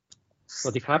ส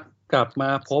วัสดีครับกลับมา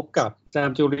พบกับจาม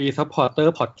จุรีซัพพอร์เตอ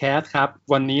ร์พอดแคสต์ครับ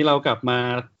วันนี้เรากลับมา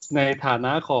ในฐาน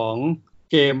ะของ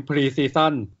เกมพรีซี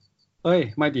ซั่น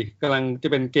ไม่ดิกำลังจะ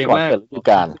เป็นเกมแรกเปิดฤดู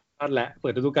กาลและเปิ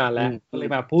ดฤดูกาลแล้วก็เลย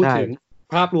มาพูดถึง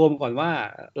ภาพรวมก่อนว่า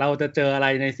เราจะเจออะไร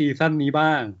ในซีซั่นนี้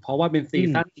บ้างเพราะว่าเป็นซี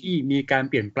ซั่นที่มีการ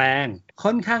เปลี่ยนแปลงค่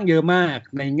อนข้างเยอะมาก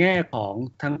ในแง่ของ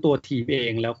ทั้งตัวทีมเอ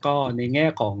งแล้วก็ในแง่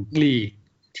ของลีก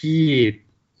ที่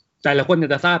แต่ละคน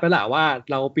จะทราบแล้วล่ะว่า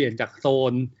เราเปลี่ยนจากโซ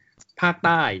นภาคใ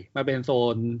ต้มาเป็นโซ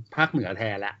นภาคเหนือแท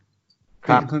นแล้วค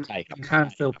รับค่อนข้าง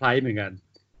เซอร์ไพรส์เหมือนกัน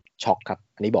ช็อกครับ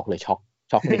อันนี้บอกเลยช็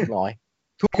อกเล็กน้อย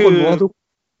ทุกคนว่าทุก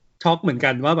ช็อกเหมือนกั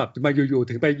นว่าแบบมาอยู่ๆ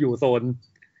ถึงไปอยู่โซน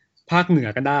ภาคเหนือ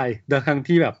กันได้โดยทั้ง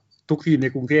ที่แบบทุกทีมใน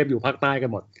กรุงเทพอยู่ภาคใต้กัน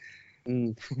หมด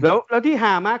แล้วที่ฮ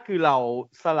ามากคือเรา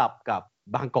สลับกับ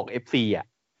บางกอก FC อ่ะ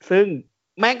ซึ่ง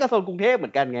แม่งก็โซนกรุงเทพเหมื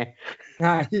อนกันไงใ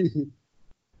ช่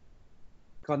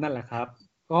ก็นั่นแหละครับ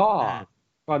ก็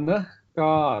ก่อนเนอะ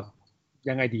ก็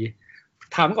ยังไงดี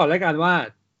ถามก่อนแล้วกันว่า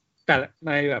แต่ใ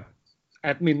นแบบแอ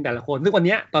ดมินแต่ละคนซึ่งวัน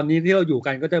นี้ตอนนี้ที่เราอยู่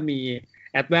กันก็จะมี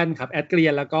แอดแวนครับแอดเกรีย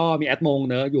นแล้วก็มีแอดมง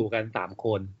เนอะอยู่กัน3ค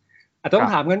นต้อง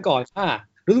ถามกันก่อนว่า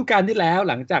ฤดูกาลที่แล้ว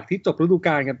หลังจากที่จบฤดูก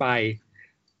าลกันไป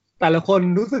แต่ละคน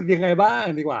รู้สึกยังไงบ้าง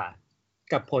ดีกว่า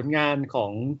กับผลงานข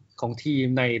องทีม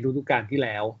ในฤดูกาลที่แ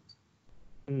ล้ว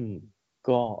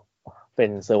ก็เป็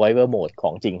น Survivor Mode ข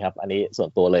องจริงครับอันนี้ส่วน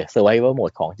ตัวเลย Survivor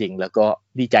Mode ของจริงแล้วก็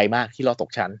ดีใจมากที่เราต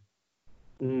กชั้น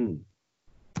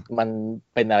มัน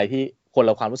เป็นอะไรที่คนเร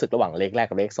าความรู้สึกระหว่างเลขแรก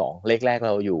กับเลข2เลขแรกเ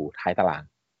ราอยู่ท้ายตาราง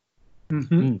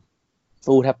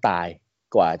สู้แทบตาย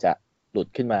กว่าจะหลุด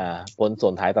ขึ้นมาพ้นโซ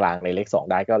นท้ายตารางในเลข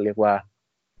2ได้ก็เรียกว่า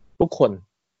ทุกคน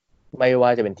ไม่ว่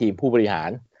าจะเป็นทีมผู้บริหาร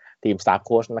ทีมสตาฟโ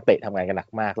ค้ชนักเตะทำงานกันหนัก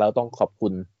มากแล้วต้องขอบคุ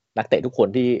ณนักเตะทุกคน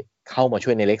ที่เข้ามาช่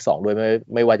วยในเลข2ด้วย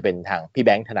ไม่ว่าจะเป็นทางพี่แบ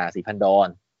งค์ธนาศรีพันดร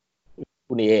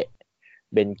คุณเอ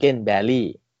เบนเกนแบลลี่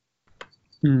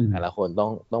แต่ละคน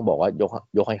ต้องบอกว่า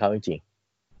ยกให้เขาจริง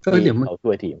ๆก็เดี๋ยวเขาช่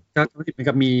วยทีมก็มัน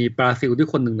ก็มีบราซิลด้วย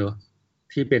คนหนึ่งเนอะ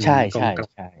ที่เป็นใช่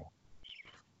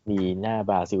มีหน้า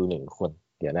บราซิล1คน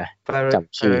เดี๋ยวนะจ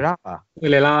ำชื่อเฟ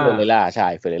เรล่าใช่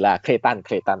เฟเรล่าเครตันเค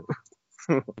รตั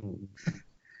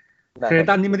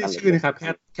นนี่ไม่ได้ชื่อนะครับ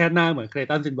แค่หน้าเหมือนเคร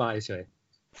ตันซินวาเฉย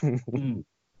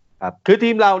ครับคือที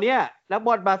มเราเนี่ยนักบ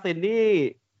อลบราซิลนี่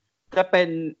จะเป็น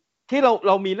ที่เ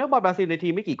รามีนักบอลบราซิลในที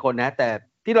มไม่กี่คนนะแต่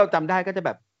ที่เราจำได้ก็จะแ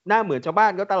บบหน้าเหมือนชาวบ้า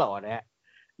นก็ตลอดนะฮะ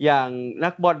อย่างนั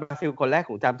กบอลบราซิลคนแรก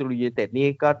ของจามจุรียูไนเต็ดนี่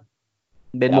ก็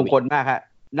เป็นมงคลมากฮะ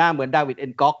หน้าเหมือนดาวิดเอ็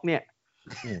นก๊อกเนี่ย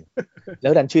แล้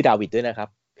วดันชื่อดาวิดด้วยนะครับ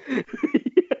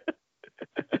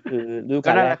คือฤดูก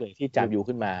าลแรกเลยที่จามยู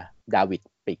ขึ้นมาดาวิด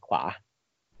ปีกขวา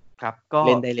ครับก็เ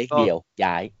ล่นได้เล็กเดียว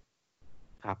ย้าย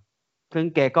ครับซึ่ง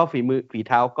แกก็ฝี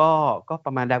เท้าก็ป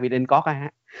ระมาณดาวิดเอ็นก๊อกฮ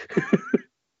ะ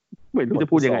ไม่รู้จะ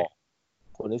พูดยังไง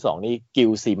คนที่2นี่จิ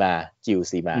ลซีม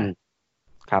า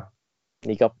ครับ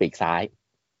นี่ก็ปีกซ้าย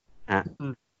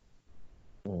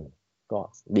ก็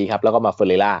ดีครับแล้วก็มาเฟ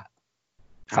เรล่า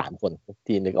3คน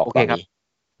ที่นึกออกตอนนี้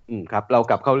ครับเรา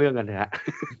กลับเข้าเรื่องกันนะฮะ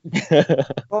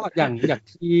ก็อย่าง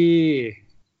ที่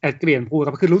แอดเกรียนพูดค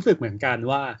รับคือรู้สึกเหมือนกัน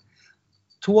ว่า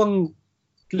ช่วง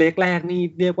เล็กแรกนี่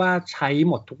เรียกว่าใช้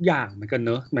หมดทุกอย่างเหมือนกันเ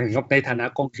นอะหมายถึงในฐานะ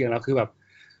กองเชียร์เราคือแบบ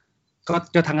ก็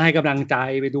จะทั้งให้กำลังใจ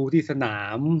ไปดูที่สนา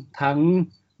มทั้ง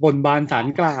บนบานศาล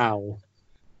กล่าว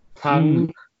ทั้ง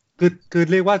คือ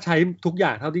เรียกว่าใช้ทุกอย่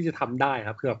างเท่าที่จะทำได้ค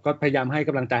รับคือแบบก็พยายามให้ก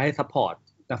ำลังใจให้ซัพพอร์ต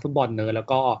นักฟุตบอลเนอะแล้ว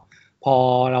ก็พอ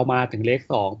เรามาถึงเลข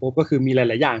2ปุ๊บก็คือมีหล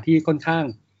ายๆอย่างที่ค่อนข้าง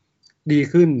ดี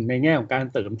ขึ้นในแง่ของการ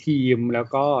เสริมทีมแล้ว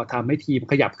ก็ทำให้ทีม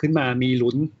ขยับขึ้นมามี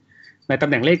ลุ้นในตำ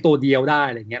แหน่งเลขตัวเดียวได้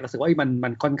อะไรเงี้ยรู้สึกว่ามั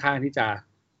นค่อนข้างที่จะ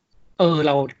เ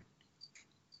ร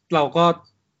าก็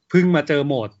เพิ่งมาเจอโ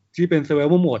หมดที่เป็น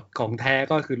Survival Mode ของแท้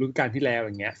ก็คือฤดูกาลที่แล้ว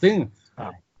อย่างเงี้ยซึ่ง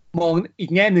มองอี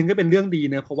กแง่นึงก็เป็นเรื่องดี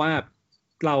เนอะเพราะว่า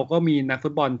เราก็มีนักฟุ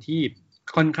ตบอลที่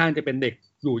ค่อนข้างจะเป็นเด็ก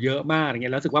อยู่เยอะมากอย่างเ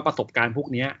งี้ยแล้วรู้สึกว่าประสบการณ์พวก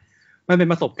เนี้ยมันเป็น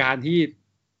ประสบการณ์ที่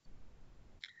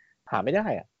หาไม่ได้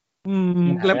อ่ะ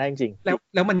แล้วจริงๆ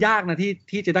แล้วมันยากนะ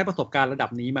ที่จะได้ประสบการณ์ระดับ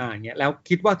นี้มาอย่างเงี้ยแล้ว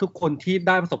คิดว่าทุกคนที่ไ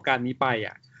ด้ประสบการณ์นี้ไป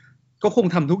อ่ะก็คง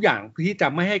ทำทุกอย่างเพื่อที่จะ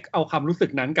ไม่ให้เอาความรู้สึก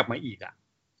นั้นกลับมาอีกอ่ะ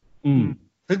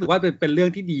ซึ่งถือว่าเป็นเรื่อ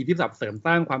งที่ดีที่สนับเสริมส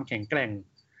ร้างความแข็งแกร่ง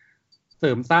เส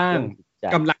ริมสร้าง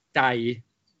กำลังใจ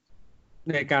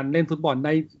ในการเล่นฟุตบอลไ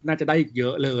ด้น่าจะได้อีกเยอ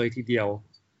ะเลยทีเดียว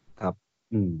ครับ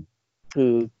คื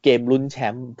อเกมลุ้นแช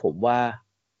มป์ผมว่า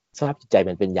สภาพจิตใจ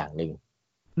มันเป็นอย่างหนึ่ง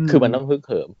คือมันต้องฮึกเ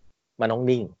หิมมันต้อง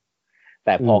นิ่งแ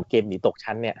ต่พอเกมหนีตก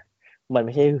ชั้นเนี่ยมันไ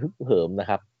ม่ใช่ฮึกเหิมนะ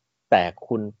ครับแต่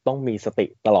คุณต้องมีสติ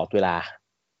ตลอดเวลา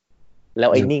แล้ว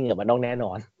ไอ้นิ่งมันต้องแน่น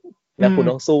อนแล้วคุณ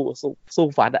ต้องสู้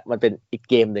ฟัดอ่ะมันเป็นอีก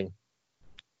เกมนึง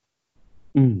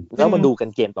แล้วมาดูกัน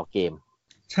เกมต่อเกม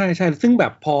ใช่ๆซึ่งแบ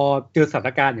บพอเจอสถาน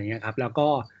การณ์อย่างเงี้ยครับแล้วก็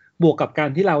บวกกับการ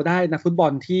ที่เราได้นักฟุตบอ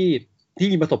ลที่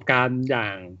ที่มีประสบการณ์อย่า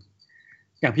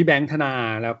งพี่แบงค์ธนา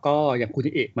แล้วก็อย่างคุณ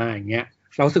เอกมาอย่างเงี้ย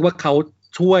เรารู้สึกว่าเขา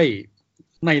ช่วย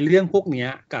ในเรื่องพวกเนี้ย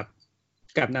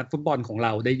กับนักฟุตบอลของเร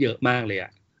าได้เยอะมากเลยอ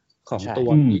ะของตัว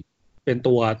ที่เป็น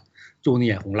ตัวจูเนี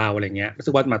ยร์ของเราอะไรเงี้ยรู้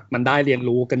สึกว่ามันได้เรียน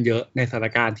รู้กันเยอะในสถาน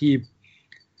การณ์ที่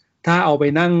ถ้าเอาไป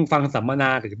นั่งฟังสัมมนา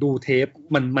หรือดูเทป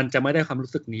มันจะไม่ได้ความ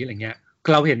รู้สึกนี้อะไรเงี้ย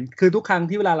เราเห็นคือทุกครั้ง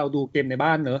ที่เวลาเราดูเกมในบ้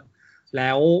านเนอะแ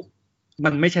ล้วมั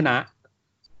นไม่ชนะ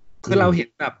คือเราเห็น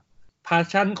แบบพา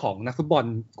ชั่นของนักฟุตบอล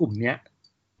กลุ่มเนี้ย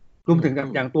รวมถึงกับ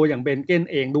อย่างตัวอย่างเบนเก้น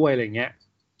เองด้วยอะไรเงี้ย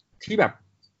ที่แบบ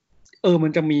มั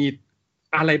นจะมี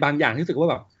อะไรบางอย่างที่รู้สึกว่า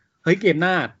แบบเฮ้ยเกมห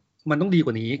น้ามันต้องดีก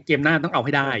ว่านี้เกมหน้าต้องเอาใ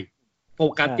ห้ได้โฟ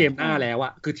กัสเกมหน้าแล้วอ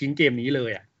ะคือทิ้งเกมนี้เล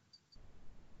ยอะ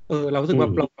เรารู้สึกว่า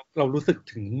เรารู้สึก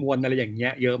ถึงมวลอะไรอย่างเงี้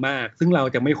ยเยอะมากซึ่งเรา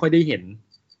จะไม่ค่อยได้เห็น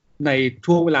ใน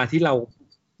ช่วงเวลาที่เรา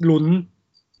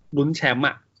ลุ้นแชมป์อ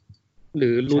ะหรื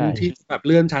อลุ้นที่แบบเ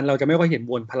ลื่อนชั้นเราจะไม่ค่อยเห็น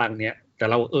มวลพลังเนี้ยแต่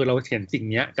เราเห็นสิ่ง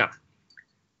เนี้ย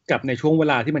กับในช่วงเว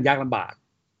ลาที่มันยากลำบาก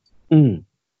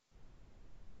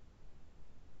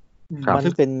มัน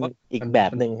เป็นอีกแบ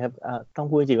บหนึ่งครับต้อง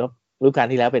พูดจริงๆว่าฤดูกาล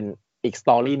ที่แล้วเป็นอีกส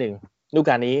ตอรี่หนึ่งฤดู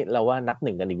กาลนี้เราว่านับห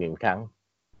นึ่งกันอีกหนึ่งครั้ง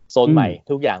โซนใหม่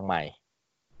ทุกอย่างใหม่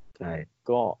ใช่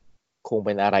ก็คงเ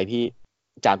ป็นอะไรที่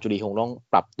จามจุรีคงต้อง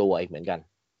ปรับตัวอีกเหมือนกัน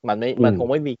มันคง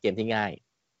ไม่มีเกมที่ง่าย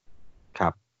ครั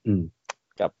บ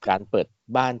กับการเปิด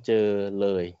บ้านเจอเล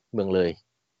ยเมืองเลย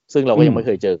ซึ่งเราก็ยังไม่เ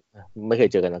คยเจอ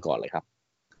กันมาก่อนเลยครับ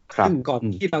ซึ่งก่อน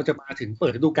ที่เราจะมาถึงเปิ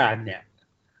ดฤดูกาลเนี่ย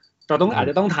เราอาจ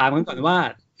จะต้องถามกันก่อนว่า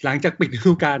หลังจากปิดฤ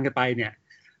ดูกาลกันไปเนี่ย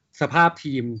สภาพ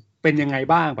ทีมเป็นยังไง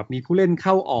บ้างแบบมีผู้เล่นเ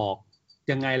ข้าออก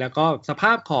ยังไงแล้วก็สภ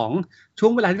าพของช่ว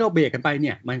งเวลาที่เราเบรกกันไปเ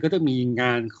นี่ยมันก็จะมีง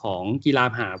านของกีฬา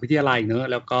มหาวิทยาลัยเนอะ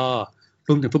แล้วก็ร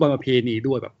วมถึงฟุตบอลประเพณี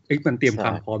ด้วยแบบมันเตรียมคว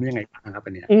ามพร้อมยังไงบ้างครับ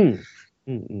อันเนี้ย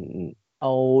เอ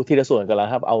าทีละส่วนกันแล้ว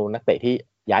ครับเอานักเตะที่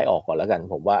ย้ายออกก่อนแล้วกัน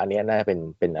ผมว่าอันนี้น่าจะ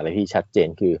เป็นอะไรที่ชัดเจน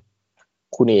คือ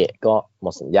คุณเอกก็หม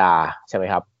ดสัญญาใช่ไหม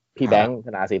ครับพี่แบงค์ธ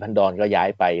นาศรีพันดรก็ย้าย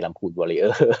ไปลำพูนวอริเออ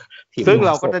ร์ซึ่งเ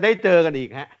ราก็จะได้เจอกันอีก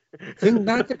ฮะซึ่ง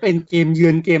น่าจะเป็นเกมเยื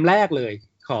อนเกมแรกเลย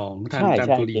ของทางจาม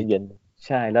จุรีใ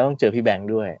ช่แล้วต้องเจอพี่แบงค์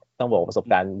ด้วยต้องบอกประสบ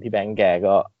การณ์พี่แบงค์แก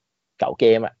ก็เก่าเก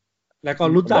มอ่ะแล้วก็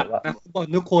รู้จักนักฟุตบอล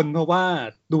ทุกคนเพราะว่า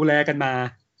ดูแลกันมา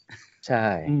ใช่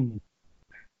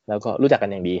แล้วก็รู้จักกัน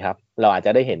อย่างดีครับเราอาจจ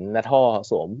ะได้เห็นหน้าท่อ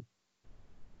สวม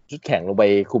ชุดแข่งลงไป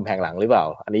คุมแผงหลังหรือเปล่า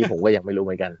อันนี้ผมก็ยังไม่รู้เห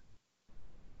มือนกัน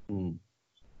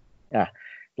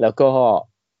แล้วก็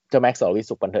เจ้าแม็กซ์สรวิทย์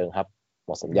สุขบันเทิงครับห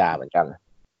มดสัญญาเหมือนกัน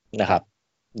นะครับ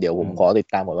เดี๋ยวผมขอติด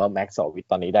ตามก่อนว่าแม็กซ์สรวิทย์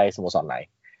ตอนนี้ได้สโมสรไหน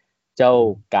เจ้า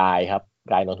กายครับ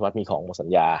กายนนทวัฒน์มีของหมดสัญ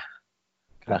ญา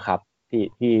นะครับ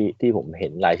ที่ผมเห็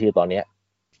นรายชื่อตอนนี้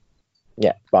เ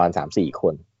นี่ยประมาณ 3-4 ค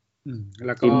นแ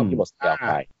ล้วก็ที่หมดสัญญาไ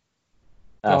ป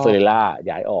เฟเรล่า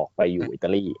ย้ายออกไปอยู่อิตา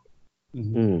ลี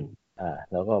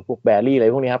แล้วก็พวกแบรี่อะไร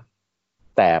พวกนี้ครับ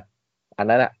แต่อัน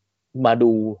นั้นมา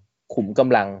ดูขุมก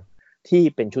ำลังที่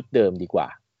เป็นชุดเดิมดีกว่า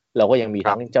เราก็ยังมี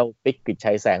ทั้งเจ้าปิ๊กกฤษ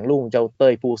ชัยแสงลุ่งเจ้าเต้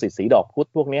ยภูสิทธิ์ศรีดอกพุธ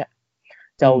พวกเนี้ย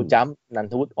เจ้าจัมป์นัน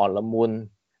ทวุฒิอ่อนละมุน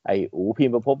ไอ้อูพิม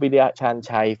พ์ประพบวิทยาชาญ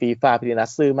ชัยฟีฟ่าพิธีนัส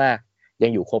ซื่อมากยั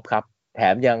งอยู่ครบครับแถ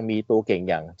มยังมีตัวเก่ง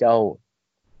อย่างเจ้า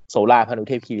โซล่าพานุ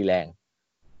เทพคีรีแรง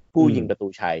ผู้ยิงประตู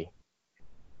ชัย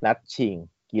นัดชิง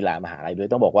กีฬามหาลัยด้วย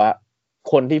ต้องบอกว่า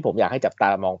คนที่ผมอยากให้จับตา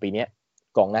มองปีนี้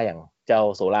กองหน้าอย่างเจ้า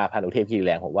โซล่าพานุเทพคีรีแ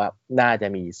รงผมว่าน่าจะ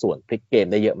มีส่วนพลิกเกม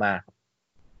ได้เยอะมาก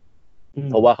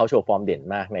เพราะว่าเขาโชว์ฟอร์มเด่น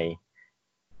มากใน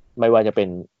ไม่ว่าจะเป็น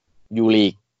ยูลี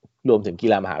กรวมถึงกี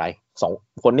ฬามหาลัย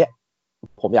2คนเนี้ย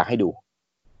ผมอยากให้ดู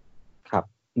ครับ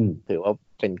ถือว่า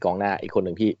เป็นกองหน้าอีกคนห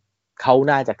นึ่งที่เขา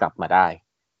น่าจะกลับมาได้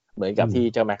เหมือนกับที่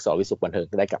เจ้าแม็กซ์สรวิทย์สุขบันเทิง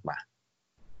ได้กลับมา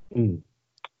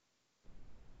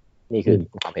นี่คือ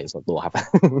ความเห็นส่วนตัวครับ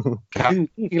ซึ่ง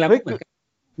จริงๆแล้วเหมือน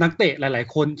นักเตะหลาย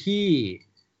ๆคนที่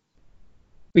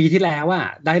ปีที่แล้ว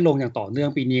ได้ลงอย่างต่อเนื่อง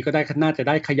ปีนี้ก็ได้น่าจะ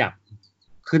ได้ขยับ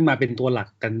ขึ้นมาเป็นตัวหลัก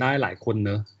กันได้หลายคนเ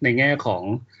นอะในแง่ของ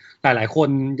หลายๆคน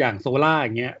อย่างโซล่าอ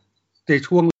ย่างเงี้ยใน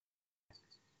ช่วง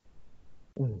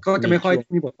ก็จะไม่ค่อย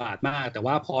มีบทบาทมากแต่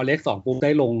ว่าพอเลข2ปุ๊บไ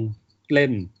ด้ลงเล่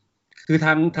นคือ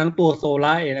ทั้งตัวโซ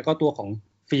ล่าเองแล้วก็ตัวของ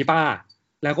ฟีฟ่า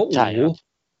แล้วก็อู๋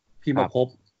พิมพ์ประพบ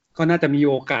ก็น่าจะมี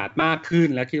โอกาสมากขึ้น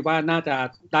และคิดว่าน่าจะ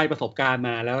ได้ประสบการณ์ม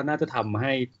าแล้วน่าจะทำใ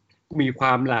ห้มีคว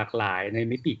ามหลากหลายใน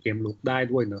มิติเกมลุกได้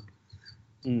ด้วยเนอะ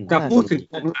จะพูดถึง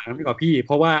กองหลังดีกว่าพี่เ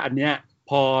พราะว่าอันเนี้ย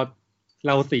พอเ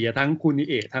ราเสียทั้งคุณนิ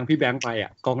เอะทั้งพี่แบงค์ไป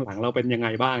กองหลังเราเป็นยังไง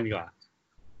บ้างดีกว่า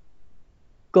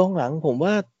กองหลังผม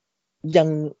ว่า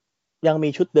ยังมี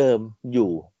ชุดเดิมอ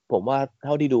ยู่ผมว่าเ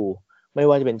ท่าที่ดูไม่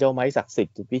ว่าจะเป็นเจ้าไม้ศักดิ์สิท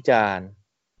ธิ์จิตวิจารณ์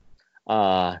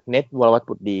เน็ตวรวัฒน์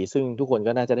บุตรดีซึ่งทุกคน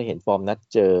ก็น่าจะได้เห็นฟอร์มนัด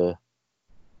เจอ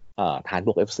ฐานบ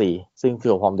วก FC ซึ่งคื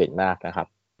อฟอร์มเด่นมากนะครับ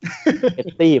เอต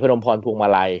ตี้พนมพรพวงมา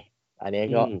ลัยอันนี้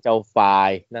ก็เจ้าฝ่าย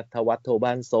ณัฐวัฒน์โทบ้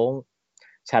านซง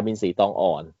ชาบินสีตอง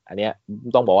อ่อนอันเนี้ย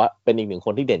ต้องบอกว่าเป็นอีกหนึ่งค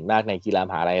นที่เด่นมากในกีฬา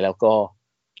มหาลัยแล้วก็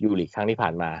ยูลีกครั้งที่ผ่า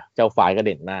นมาเจ้าฝ่ายก็เ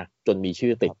ด่นมากจนมีชื่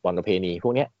อติดบอลประเพณีพ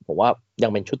วกเนี้ยผมว่ายั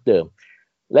งเป็นชุดเดิม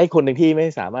และอีกคนหนึ่งที่ไม่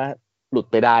สามารถหลุด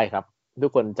ไปได้ครับทุ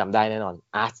กคนจำได้แน่นอน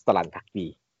อาร์สลันทักดี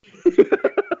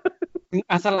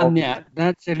อาร์สลันเนี่ยน่า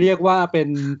จะเรียกว่าเ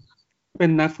ป็น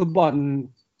นักฟุตบอล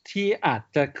ที่อาจ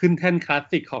จะขึ้นแท่นคลาส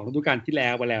สิกของฤดูกาลที่แล้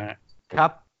วไปแล้วครั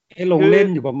บให้ลงเล่น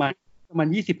อยู่ประมาณ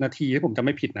20 นาทีถ้าผมจำไ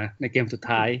ม่ผิดนะในเกมสุด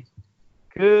ท้าย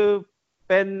คือ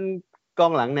เป็นกอ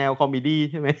งหลังแนวคอมเมดี้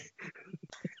ใช่ไหม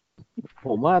ผ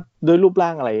มว่าด้วยรูปร่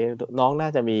างอะไรน้องน่า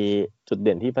จะมีจุดเ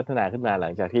ด่นที่พัฒนาขึ้นมาหลั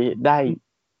งจากที่ได้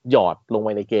หยอดลงไป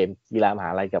ในเกมกีฬามหา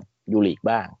ลัยกับยูลีก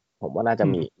บ้างผมว่าน่าจะ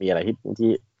มีอะไร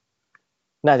ที่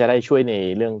น่าจะได้ช่วยใน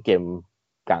เรื่องเกม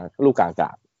กลางลูกกลางก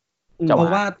าบเพรา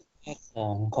ะว่า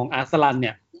ของอาร์สลันเ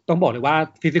นี่ยต้องบอกเลยว่า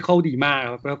ฟิสิคอลดีมาก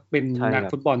ครับเป็นนัก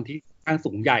ฟุตบอลที่ข้าง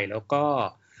สูงใหญ่แล้วก็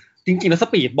จริงๆแล้วส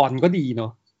ปีดบอลก็ดีเนา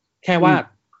ะแ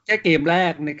ค่เกมแร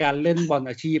กในการเล่นบอล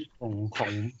อาชีพ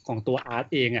ของตัวอาร์ต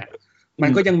เองอ่ะมัน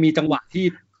ก็ยังมีจังหวะที่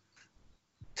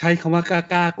ใช้คำว่าก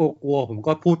ล้ากลัวผม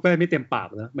ก็พูดไม่เต็มปาก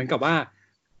นะเหมือนกับว่า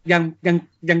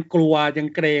ยังกลัวยัง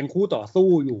เกรงคู่ต่อสู้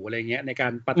อยู่อะไรเงี้ยในกา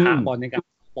รปะทะบอลในการ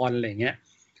บอลอะไรเงี้ย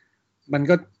มัน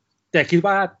ก็แต่คิด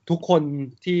ว่าทุกคน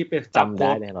ที่เป็นจำไ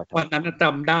ด้แน่นอนวันนั้นจ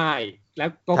ำได้แล้ว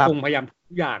ก็คงพยายาม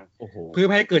ทุกอย่างเพื่อไ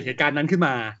ม่ให้เกิดเหตุการณ์นั้นขึ้นม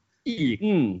าอีก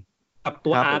กับ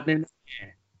ตัวอาร์ตเนี่ย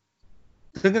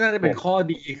ซึ่งก็น่าจะเป็นข้อ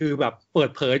ดีคือแบบเปิด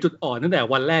เผยจุดอ่อนตั้งแต่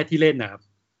วันแรกที่เล่นนะครับ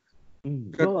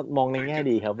ก็มองในแง่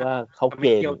ดีครับว่าเขาเ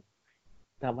ก่ง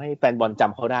ทำให้แฟนบอลจ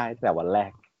ำเขาได้ตั้งแต่วันแร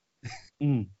ก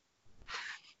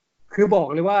คือบอก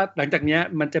เลยว่าหลังจากนี้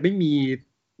มันจะไม่มี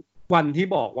วันที่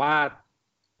บอกว่า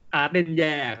อาร์ตเล่นแ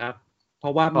ย่ครับเพรา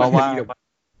ะว่ามันมีแบบว่า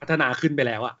พัฒนาขึ้นไป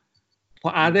แล้วอ่ะพอ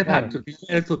อาร์ตได้ผ่านจุดที่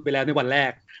สุดไปแล้วในวันแร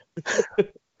ก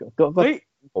ก็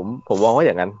ผมมองว่าอ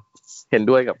ย่างนั้นเห็น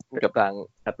ด้วยกับทาง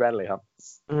แคทแรนเลยครับ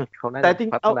เขาน่าจะ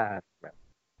พัฒนาแบบ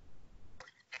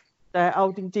แต่เอา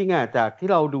จริงๆอ่ะจากที่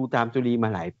เราดูตามจุลีมา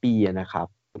หลายปีนะครับ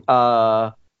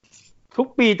ทุก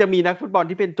ปีจะมีนักฟุตบอล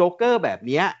ที่เป็นโจ๊กเกอร์แบบ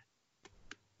นี้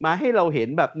มาให้เราเห็น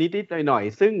แบบนิดๆหน่อย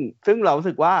ๆซึ่งเรารู้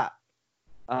สึกว่า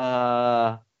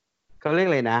เขาเรียก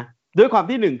อะไรนะด้วยความ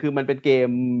ที่หนึ่งคือมันเป็นเกม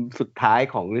สุดท้าย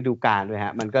ของฤดูกาลด้วยฮ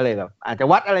ะมันก็เลยแบบอาจจะ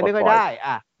วัดอะไรไม่ค่อยได้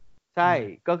ใช่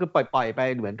ก็คือปล่อยไป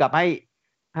เหมือนกับ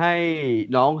ให้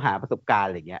น้องหาประสบการณ์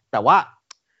อะไรเงี้ยแต่ว่า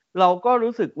เราก็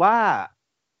รู้สึกว่า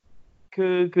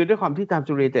คือด้วยความที่ตาม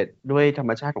จูเรเต็ดด้วยธรร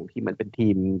มชาติของทีมมันเป็นที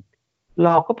มเร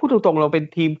าก็พูดตรงๆเราเป็น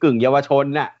ทีมกึ่งเยาวชน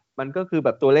น่ะมันก็คือแบ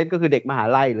บตัวเล่นก็คือเด็กมหา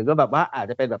ลัยหรือก็แบบว่าอาจ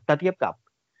จะเป็นแบบถ้าเทียบกับ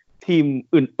ทีม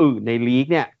อื่นๆในลีก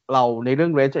เนี่ยเราในเรื่อ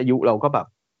งเรนจ์อายุเราก็แบบ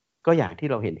ก็อย่างที่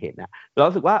เราเห็นนะเรา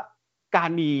รู้สึกว่าการ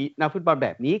มีนักฟุตบอลแบ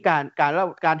บนี้ก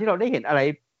ารที่เราได้เห็นอะไร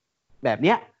แบบเ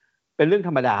นี้ยเป็นเรื่องธ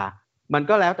รรมดามัน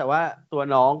ก็แล้วแต่ว่าตัว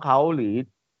น้องเขาหรือ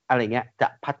อะไรเงี้ยจะ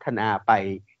พัฒนาไป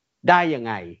ได้ยัง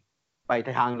ไงไป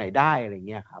ทางไหนได้อะไร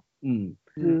เงี้ยครับ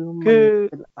คือ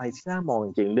เป็นอะไรที่น่ามองจ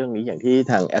ริงๆเรื่องนี้อย่างที่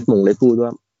ทางแอดมงได้พูดว่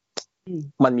า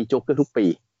มันมีโจ๊กเกอร์ทุกปี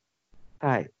ใ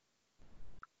ช่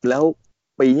แล้ว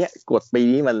ปีนี้กฎปี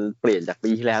นี้มันเปลี่ยนจากปี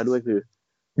ที่แล้วด้วยคือ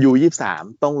U23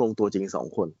 ต้องลงตัวจริง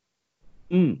2คน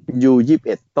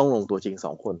U21 ต้องลงตัวจริง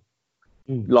2คน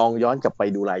ลองย้อนกลับไป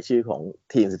ดูรายชื่อของ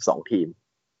ทีม12ทีม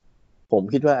ผม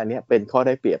คิดว่าอันนี้เป็นข้อไ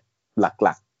ด้เปรียบห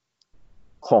ลัก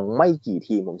ๆของไม่กี่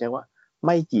ทีมผมใช้ว่าไ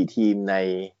ม่กี่ทีมใ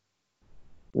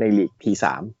นลีก T3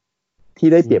 ที่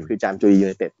ได้เปรียบคือจามจุรียูไ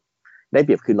นเต็ดได้เป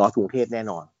รียบคือนอร์ทกรุงเทพแน่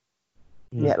นอน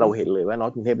เนี่ยเราเห็นเลยว่านอร์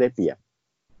ทกรุงเทพได้เปรียบ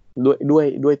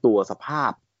ด้วยตัวสภา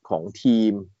พของที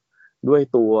มด้วย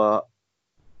ตัว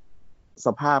ส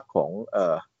ภาพของ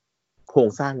โครง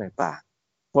สร้างต่าง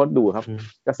ๆเพราะดูครับ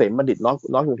เกษมบัณฑิตนอร์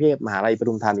ทกรุงเทพมหาลัยป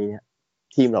ทุมธานีเนี่ย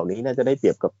ทีมเหล่านี้น่าจะได้เปรี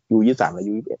ยบกับ U23 และ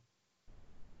U21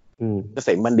 เกษ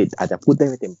มบัณฑิตอาจจะพูดได้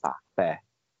ไม่เต็มปากแต่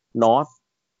นอร์ท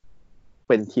เ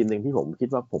ป็นทีมหนึ่งที่ผมคิด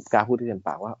ว่าผมกล้าพูดได้เต็มป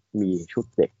ากว่ามีชุด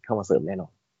เด็กเข้ามาเสริมแน่นอ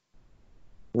น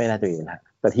ไม่น่าจะมีปัญหา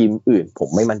แต่ทีมอื่นผม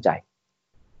ไม่มั่นใจ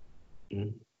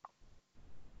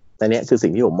แต่เนี้ยคือสิ่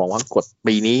งที่ผมมองว่ากฎ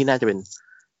ปีนี้น่าจะเป็น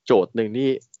โจทย์หนึ่งที่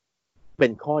เป็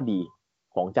นข้อดี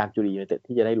ของจามจุรียูไนเต็ด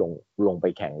ที่จะได้ลงไป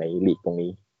แข่งในลีกตรง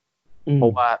นี้เพรา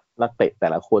ะว่านักเตะแต่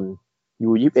ละคน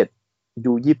U21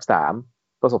 U23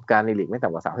 ประสบการณ์ในลีกไม่ต่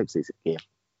ำกว่า 30-40 เกม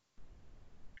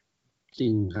จริ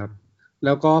งครับแ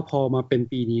ล้วก็พอมาเป็น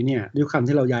ปีนี้เนี่ยด้วยความ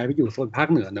ที่เราย้ายไปอยู่โซนภาค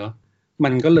เหนือเนอะมั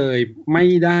นก็เลยไม่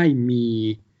ได้มี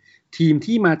ทีม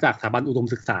ที่มาจากสถาบันอุดม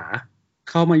ศึกษา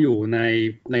เข้ามาอยู่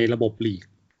ในระบบลีก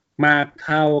มากเ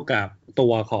ท่ากับตั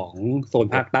วของโซน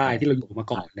ภาคใต้ที่เราอยู่มา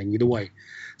ก่อนอย่างนี้ด้วย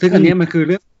ซึ่งอันนี้มันคือ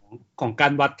เรื่องของกา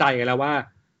รวัดใจแล้วว่า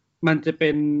มันจะเป็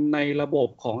นในระบบ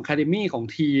ของอะคาเดมี่ของ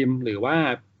ทีมหรือว่า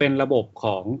เป็นระบบข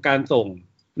องการส่ง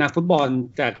นักฟุตบอล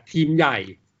จากทีมใหญ่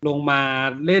ลงมา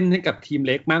เล่นให้กับทีมเ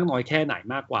ล็กมากน้อยแค่ไหน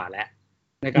มากกว่าและ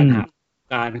ในการหา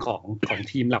การของ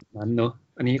ทีมเหล่านั้นเนอะ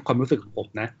อันนี้ความรู้สึกของผม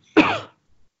นะ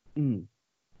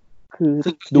คือ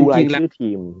ดูรายชื่อที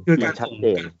มมันชัดเจ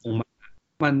น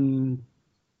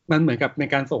มันเหมือนกับใน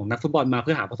การส่งนักฟุตบอลมาเ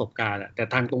พื่อหาประสบการณ์แต่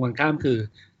ทางตรงกันข้ามคือ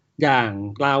อย่าง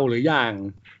เราหรืออย่าง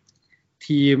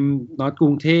ทีมนอตก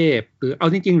รุงเทพหรือเอา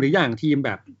จริงๆหรืออย่างทีมแ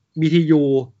บบ BTU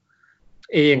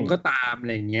เองก็ตามอะ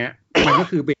ไรอย่างเงี้ยมันก็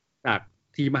คือเป็นจาก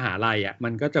ทีมมหาลัยมั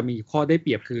นก็จะมีข้อได้เป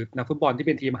รียบคือนักฟุตบอลที่เ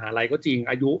ป็นทีมมหาลัยก็จริง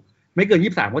อายุไม่เกิน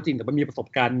23ก็จริงแต่มันมีประสบ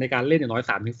การณ์ในการเล่นอย่างน้อย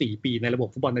 3-4 ปีในระบบ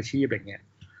ฟุตบอลอาชีพอะไรเงี้ย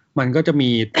มันก็จะ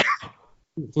มี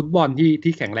ฟุตบอล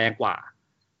ที่แข็งแรงกว่า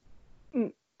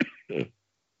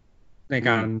ในก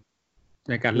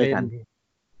ารเล่น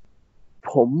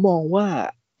ผมมองว่า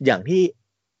อย่างที่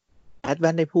แอดแว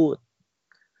นได้พูด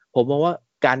ผมมองว่า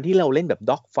การที่เราเล่นแบบ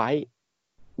ด็อกไฟท์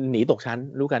หนีตกชั้น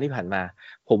ฤดูกาลที่ผ่านมา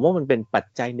ผมว่ามันเป็นปัจ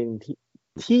จัยหนึ่ง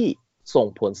ที่ส่ง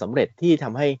ผลสำเร็จที่ท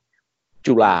ำให้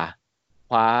จุฬาค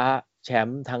ว้าแชม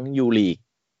ป์ทั้งยูลีก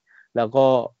แล้วก็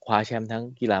คว้าแชมป์ทั้ง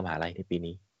กีฬามหาลัยในปี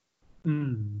นี้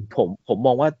ผมม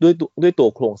องว่าด้วยตัว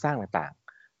โครงสร้างต่าง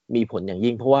ๆมีผลอย่าง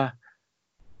ยิ่งเพราะว่า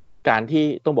การที่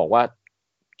ต้องบอกว่า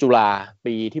จุฬา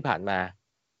ปีที่ผ่านมา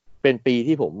เป็นปี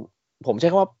ที่ผมใช้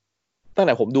คำว่าตั้งแ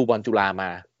ต่ผมดูบอลจุฬามา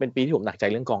เป็นปีที่ผมหนักใจ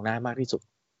เรื่องกองหน้ามากที่สุด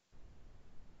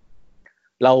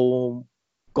เรา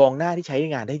กองหน้าที่ใช้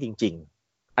งานได้จริง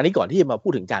ๆอันนี้ก่อนที่จะมาพู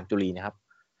ดถึงจามจุลีนะครับ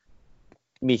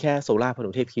มีแค่โซล่าพนุ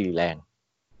เทพคีรีแรง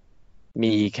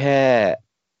มีแค่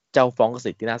เจ้าฟ้องก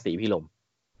สิทธิ์ที่นาศรีพิรม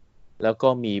แล้วก็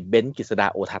มีเบนซ์กฤษดา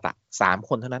โอทาตะ3ค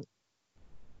นเท่านั้น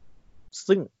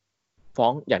ซึ่งฟ้อ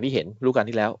งอย่างที่เห็นฤดูกาล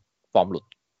ที่แล้วฟอร์มหลุด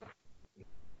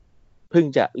เพิ่ง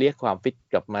จะเรียกความฟิต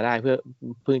กลับมาได้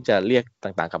เพิ่งจะเรียกต่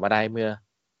างๆกลับมาได้เมื่อ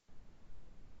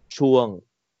ช่วง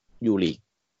ยูลีก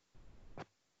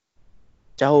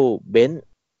เจ้าเบนซ์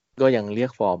ก็ยังเรีย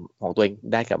กฟอร์มของตัวเอง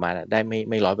ได้กลับมาได้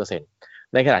ไม่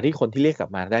 100% ในขณะที่คนที่เรียกกลับ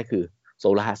มาได้คือโซ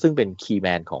ล่าซึ่งเป็นคีย์แม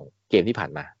นของเกมที่ผ่า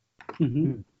นมา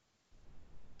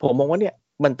ผมมองว่าเนี่ย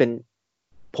มันเป็น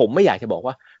ผมไม่อยากจะบอก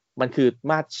ว่ามันคือ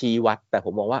มาตรชี้วัดแต่ผ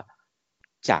มมองว่า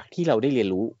จากที่เราได้เรียน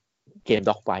รู้เกม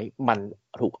ด็อกไฟท์มัน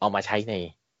ถูกเอามาใช้ใน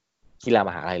กีฬาม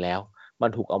หาลัยแล้วมัน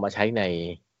ถูกเอามาใช้ใน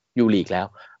ยูลีกแล้ว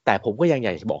แต่ผมก็ยังอย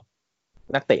ากจะบอก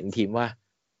นักเตะในทีมว่า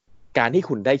การที่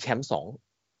คุณได้แชมป์ส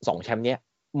องแชมป์เนี้ย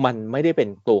มันไม่ได้เป็น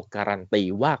ตัวการันตี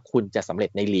ว่าคุณจะสำเร็จ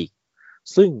ในลีก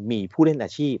ซึ่งมีผู้เล่นอ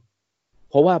าชีพ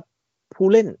เพราะว่าผู้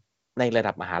เล่นในระ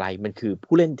ดับมหาลัยมันคือ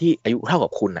ผู้เล่นที่อายุเท่ากั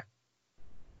บคุณน่ะ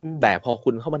แต่พอคุ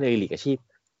ณเข้ามาในลีกอาชีพ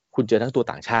คุณเจอทั้งตัว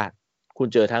ต่างชาติคุณ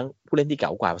เจอทั้งผู้เล่นที่เก่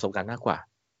ากว่าประสบการณ์มากกว่า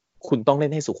คุณต้องเล่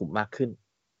นให้สุขุมมากขึ้น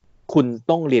คุณ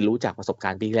ต้องเรียนรู้จากประสบกา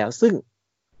รณ์ปีที่แล้วซึ่ง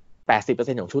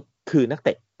 80% ของชุดคือนักเต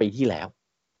ะปีที่แล้ว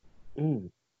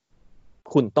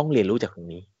คุณต้องเรียนรู้จากตรง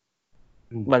นี้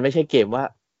มันไม่ใช่เกมว่า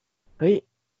เฮ้ย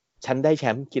ฉันได้แช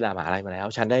มป์กีฬามหาลัยมาแล้ว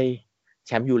ฉันได้แ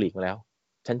ชมป์ยูลีกมาแล้ว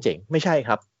ฉันเจ๋งไม่ใช่ค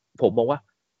รับผมมองว่า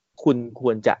คุณค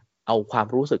วรจะเอาความ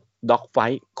รู้สึกด็อกไฟ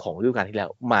ท์ของฤดูกาลที่แล้ว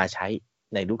มาใช้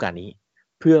ในฤดูกาลนี้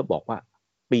เพื่อบอกว่า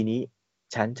ปีนี้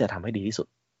ฉันจะทำให้ดีที่สุด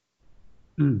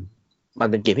มัน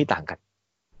เป็นเกมที่ต่างกัน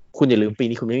คุณอย่าลืมปี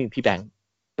นี้คุณไม่มีพี่แบงค์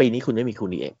ปีนี้คุณไม่มีคุณ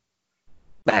ดีเอง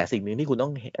แต่สิ่งหนึ่งที่คุณต้อ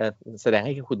งแสดงใ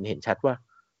ห้คุณเห็นชัดว่า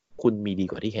คุณมีดี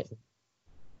กว่าที่เห็น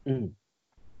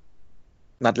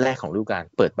นัดแรกของฤดูกาล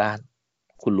เปิดบ้าน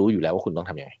คุณรู้อยู่แล้วว่าคุณต้อง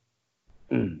ทำยังไง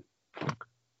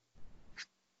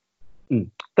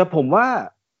แต่ผมว่า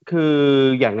คือ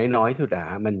อย่างน้อยๆสุด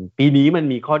มันปีนี้มัน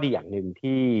มีข้อดีอย่างหนึ่ง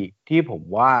ที่ผม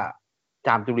ว่าจ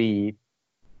ามจุรี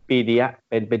ปีนี้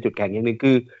เป็นจุดแข็งอย่างหนึ่ง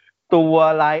คือตัว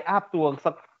ไลน์อัพ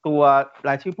ตัวร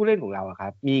ายชื่อผู้เล่นของเราครั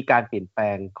บมีการเปลี่ยนแปล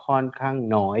งค่อนข้าง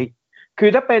น้อยคือ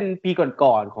ถ้าเป็นปี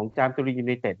ก่อนๆของจามจุรียูไ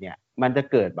นเต็ดเนี่ยมันจะ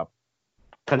เกิดแบบ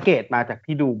สังเกตมาจาก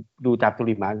ที่ดูจามจุ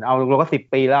รีมาเอาเราก็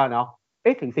10 ปีแล้วเนาะ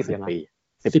ถึง10ยังไง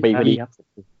10 ปีพอดีครับ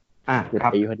ครั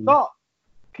บก็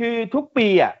คือทุกปี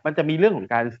มันจะมีเรื่องของ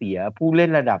การเสียผู้เล่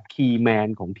นระดับคีย์แมน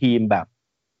ของทีมแบบ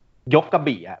ยกกระ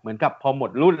บี่เหมือนกับพอหม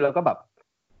ดรุ่นแล้วก็แบบ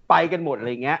ไปกันหมดอะไร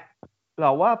เงี้ยเร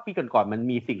าว่าปีก่อนๆมัน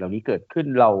มีสิ่งเหล่านี้เกิดขึ้น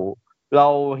เรา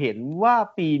เห็นว่า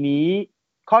ปีนี้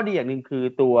ข้อดีอย่างหนึ่งคือ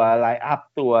ตัวไลน์อัพ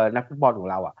ตัวนักฟุตบอลของ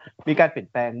เรามีการเปลี่ยน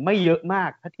แปลงไม่เยอะมาก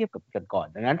ถ้าเทียบกับปีก่อน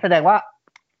ๆดังนั้นแสดงว่า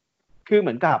คือเห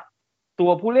มือนกับตั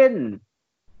วผู้เล่น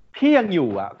ที่ยังอยู่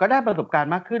ก็ได้ประสบการ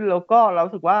ณ์มากขึ้นแล้วก็เรา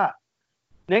รู้สึกว่า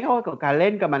ในข้อกับการเ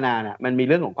ล่นกันมานานมันมีเ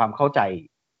รื่องของความเข้าใจ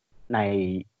ใน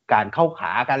การเข้าข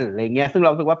ากันอะไรเงี้ยซึ่งเรา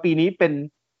รู้สึกว่าปีนี้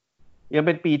ยังเ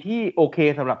ป็นปีที่โอเค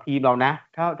สำหรับทีมเรานะ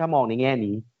ถ้ามองในแง่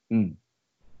นี้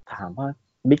ถามว่า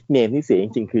บิ๊กเนมที่เสียจ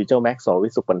ริงๆคือเจ้าแม็กซ์สรวิ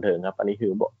ทย์สุขบันเทิงครับอันนี้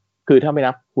คือถ้าไม่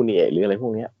นับคูนิเอะหรืออะไรพว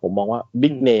กนี้ผมมองว่า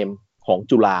บิ๊กเนมของ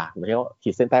จุฬาไม่ใช่ว่าขี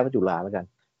ดเส้นใต้ว่าจุฬาแล้วกัน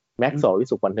แม็กซ์สรวิท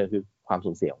ย์สุขบันเทิงคือความ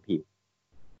สูญเสียของทีม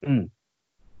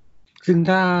ซึ่ง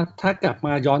ถ้ากลับม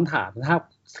าย้อนถามถ้า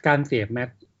การเสียแมต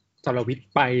ต์สรวิทย์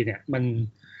ไปเนี่ย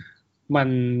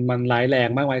มันร้ายแรง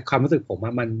มากไหมความรู้สึกผมว่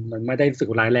ามันไม่ได้รู้สึก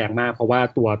ร้ายแรงมากเพราะว่า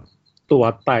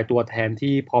ตัวแทน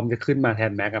ที่พร้อมจะขึ้นมาแท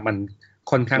นแม็กมัน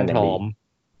ค่อนข้างพร้อม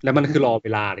แล้วมันคือรอเว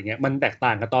ลาอะไรเงี้ยมันแตกต่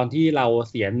างกับตอนที่เรา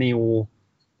เสียนิว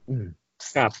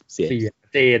กับเสีย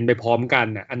เจนไปพร้อมกัน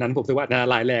อ่ะอันนั้นผมคิดว่า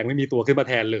ร้ายแรงไม่มีตัวขึ้นมา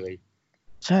แทนเลย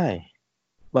ใช่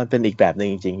มันเป็นอีกแบบนึง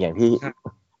จริงๆอย่าง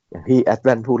ที่แอดแว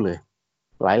นพูดเลย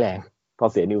ร้ายแรงพอ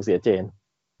เสียนิวเสียเจน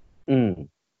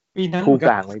ปีนั้นคู่ก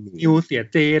ลางไม่มีนิวเสีย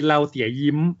เจนเราเสีย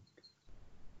ยิ้ม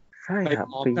ใช่ครับ ไ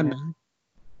ปพร้อมกันนะ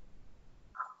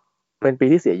เป็นปี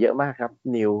ที่เสียเยอะมากครับ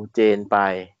นิวเจนไป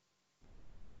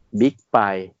บิ๊กไป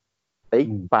ติ๊ก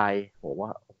ไปผมว่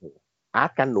าโอ้โหอาร์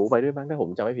ตกันหนูไปด้วยมั้งถ้าผม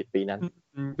จำไม่ผิดปีนั้น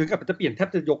คือกับจะเปลี่ยนแทบ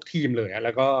จะยกทีมเลยอะแ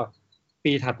ล้วก็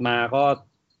ปีถัดมาก็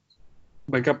เ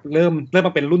หมือนกับเริ่มม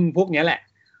าเป็นรุ่นพวกนี้แหละ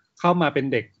เข้ามาเป็น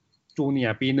เด็กจูเนีย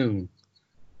ร์ปี 1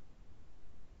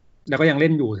แล้วก็ยังเล่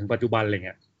นอยู่ถึงปัจจุบันอะไรเ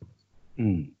งี้ย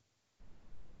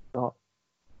ก็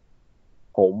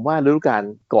ผมว่าฤดูกาล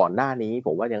ก่อนหน้านี้ผ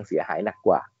มว่ายังเสียหายหนักก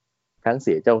ว่าทั้งเ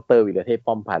สียเจ้าเตอร์วิรเทพ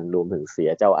ป้อมพันธ์รวมถึงเสีย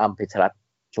เจ้าอ้ำเพชรรัตน์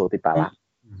โชติปาระ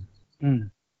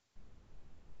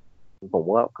ผม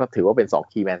ว่าก็ถือว่าเป็น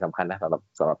2คีย์แมนสำคัญนะสำ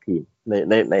หรับทีม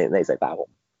ในสายตาผม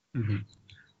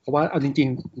เพราะว่าเอาจริง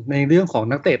ๆในเรื่องของ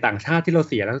นักเตะต่างชาติที่เรา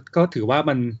เสียแล้วก็ถือว่า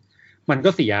มันก็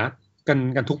เสีย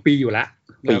กันทุกปีอยู่แล้ว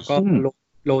แล้วก็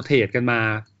โรเตทกันมา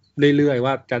เรื่อยๆ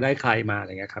ว่าจะได้ใครมาอะไ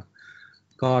รเงี้ยครับ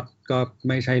ก็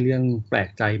ไม่ใช่เรื่องแปลก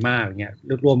ใจมากเงี้ย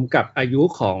รวมกับอายุ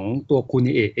ของตัวคุณ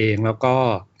เองแล้วก็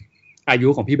อายุ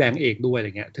ของพี่แบงค์เอกด้วยอะไร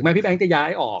เงี้ยถึงแม้พี่แบงค์จะย้า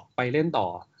ยออกไปเล่นต่อ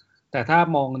แต่ถ้า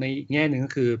มองในแง่นึง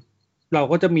ก็คือเรา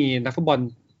ก็จะมีนักฟุตบอล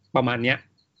ประมาณเนี้ย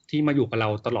ที่มาอยู่กับเรา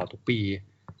ตลอดทุกปี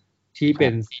ที่เป็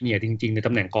นซีเนียร์จริงๆในต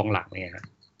ำแหน่งกองหลังเนี่ยครับ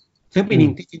ซึ่งปี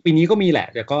นี้ก็มีแหละ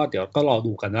เดี๋ยวก็รอ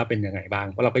ดูกันว่าเป็นยังไงบ้าง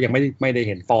เพราะเราก็ยังไม่ได้เ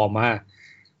ห็นฟอร์มว่า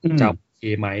จะโอเค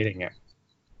ไหมอะไรเงี้ย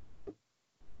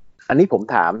อันนี้ผม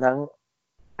ถามทั้ง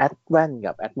แอดแวน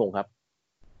กับแอดมงครับ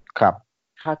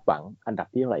คาดหวังอันดับ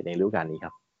ที่เท่าไหร่ในฤดูกาลนี้ค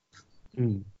รับ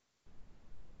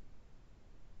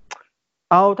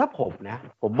เอาถ้าผมนะ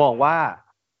ผมมองว่า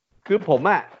คือผม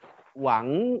หวัง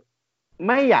ไ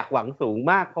ม่อยากหวังสูง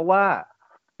มากเพราะว่า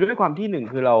ด้วยความที่หนึ่ง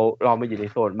คือเรามาอยู่ใน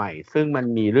โซนใหม่ซึ่งมัน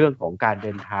มีเรื่องของการเ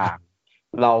ดินทาง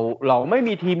เราไม่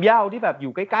มีทีมเหย้าที่แบบอ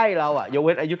ยู่ใกล้ๆเรายกเ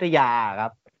ว้นอยุธยาครั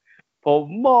บผม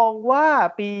มองว่า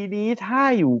ปีนี้ถ้า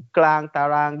อยู่กลางตา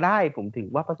รางได้ผมถือ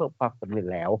ว่าประสบความสำเร็จ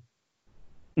แล้ว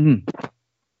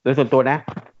โดยส่วนตัวนะ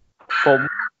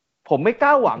ผมไม่กล้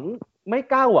าหวั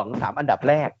ง3อันดับ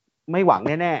แรกไม่หวัง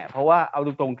แน่ๆเพราะว่าเอาต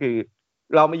รงๆคือ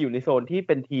เรามาอยู่ในโซนที่เ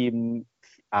ป็นทีม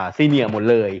ซีเนียร์หมด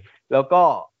เลยแล้วก็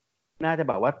น่าจะ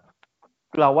แบบว่า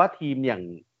เราว่าทีมอย่าง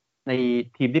ใน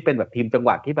ทีมที่เป็นแบบทีมจังห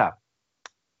วัดที่แบบ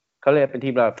เขาเลยเป็นที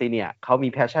มระดับซีเนียร์เขามี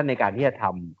แพชชั่นในการที่จะท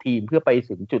ำทีมเพื่อไป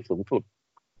ถึงจุดสูงสุด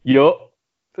เยอะ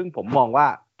ซึ่งผมมองว่า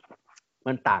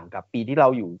มันต่างกับปีที่เรา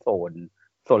อยู่โ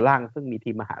ซนล่างซึ่งมีที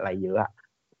มมหาลัยเยอะ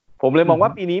ผมเลยมองว่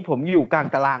าปีนี้ผมอยู่กลาง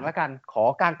ตารางแล้วกันขอ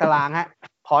กลางตาราง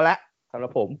พอละสำหรั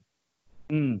บผม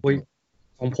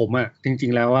ของผมจริ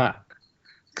งๆแล้ว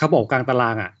เขาบอกกลางตารา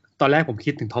งตอนแรกผม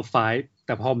คิดถึงท็อป5แ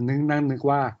ต่พอนั่งนึก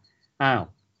ว่าอ้าว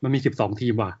มันมี12ที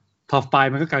มว่ะท็อป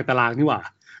5มันก็กลางตารางนี่หว่า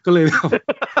ก็เลยแบบ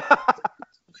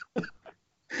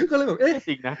เอ๊ะจ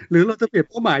ริงนะหรือเราจะเปลี่ยน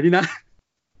เป้าหมายดีนะ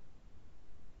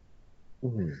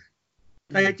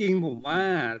แต่จริงผมว่า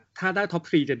ถ้าได้ท็อป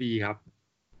3จะดีครับ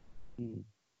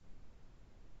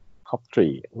ท็อป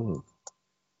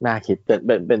3น่าคิด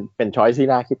เป็นช้อยส์ที่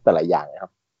น่าคิดแต่ละอย่างนะครั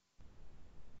บ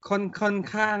ค่อน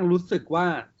ข้างรู้สึกว่า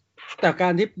แต่กา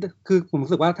รที่คือผม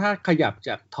รู้สึกว่าถ้าขยับจ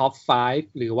ากท็อป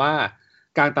5หรือว่า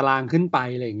กลางตารางขึ้นไป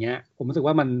อะไรอย่างเงี้ยผมรู้สึก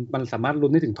ว่ามันสามารถลุ้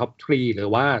นได้ถึงท็อป3หรือ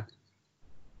ว่า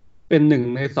เป็น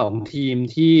1ใน2ทีม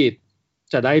ที่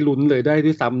จะได้ลุ้นเลยได้ด้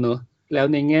วยซ้ำเนอะแล้ว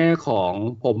ในแง่ของ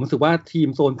ผมรู้สึกว่าทีม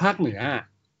โซนภาคเหนือ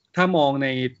ถ้ามอง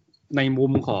ในมุ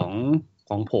มข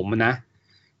องผมนะ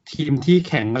ทีมที่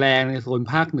แข็งแรงในโซน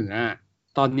ภาคเหนือ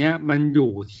ตอนนี้มันอ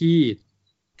ยู่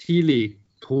ที่ลีก2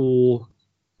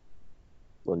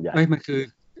ส่วนใหญ่มันคือ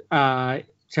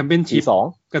แชมเปี้ยนชิพ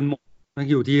กันหมดมัน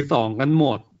อยู่ที่2กันหม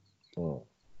ด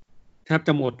แทบจ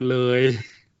ะหมดเลย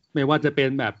ไม่ว่าจะเป็น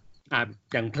แบบ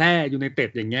อย่างแพร่ยูไนเต็ด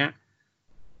อย่างเงี้ย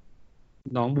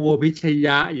หนองบัวพิชย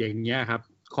ะอย่างเงี้ยครับ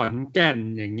ขอนแก่น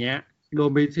อย่างเงี้ยรว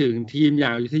มไปถึงทีมอย่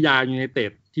างอยุธยายูไนเต็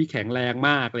ดที่แข็งแรงม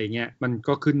ากอะไรเงี้ยมัน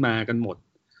ก็ขึ้นมากันหมด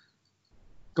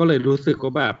ก็เลยรู้สึก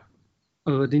ว่าแบบ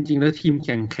จริงๆแล้วทีมแ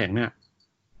ข็ง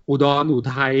อุดรอุ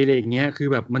ทัยอะไรอย่างเงี้ยคือ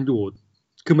แบบมันอยู่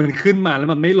คือมันขึ้นมาแล้ว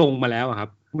มันไม่ลงมาแล้วครับ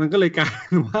มันก็เลยกลายเ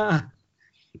ป็นว่า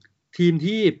ทีม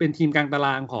ที่เป็นทีมกลางตาร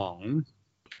างขอ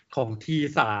ง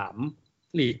T3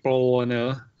ลีกโปรเนอ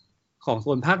ะ ของโซ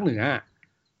นภาคเหนือ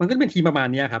มันก็จะเป็นทีมประมาณ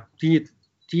นี้ครับ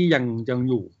ที่ยัง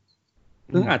อยู่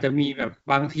ซึ่งอาจจะมีแบบ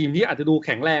บางทีมที่อาจจะดูแ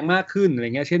ข็งแรงมากขึ้นอะไร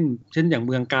เงี้ยเช่นอย่างเ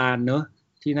มืองการเนอะ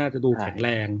ที่น่าจะดูแข็งแร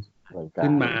ง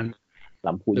ขึ้นมาล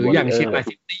ำพูนหรืออย่างเชียงราย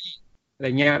ซิตี้อะไร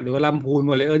เงี้ยหรือว่าลำพูน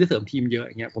วอลเลย์ที่เสริมทีมเยอะ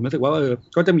อย่างเงี้ยผมรู้สึกว่า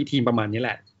ก็จะมีทีมประมาณนี้แห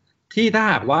ละที่ถ้า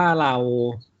หากว่าเรา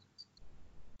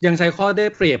ยังใช้ข้อได้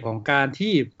เปรียบของการ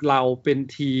ที่เราเป็น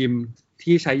ทีม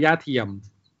ที่ใช้หญ้าเทียม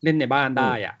เล่นในบ้านไ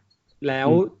ด้อะแล้ว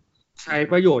ใช้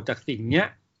ประโยชน์จากสิ่งเนี้ย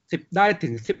ได้ถึ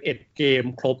ง11เกม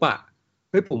ครบอ่ะ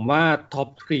เฮ้ยผมว่าท็อป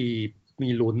3มี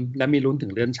ลุ้นและมีลุ้นถึ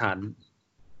งเลื่อนชั้น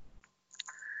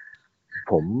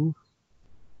ผม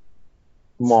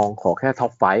มองขอแค่ท็อ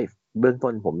ป5เบื้อง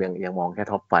ต้นผมยังมองแค่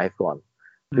ท็อป5ก่อน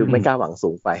คือไม่กล้าหวังสู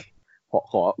งไป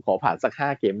ขอผ่านสัก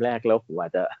5เกมแรกแล้วผมอา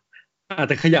จ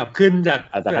จะขยับขึ้นจาก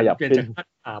อาจจะขยับขึ้น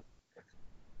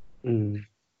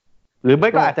หรือไม่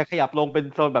ก็อาจจะขยับลงเป็น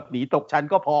โซนแบบหนีตกชั้น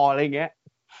ก็พออะไรเงี้ย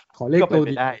ขอเลขตัว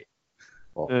ได้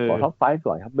ขอท็อป5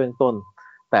ก่อนครับเบื้องต้น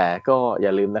แต่ก็อย่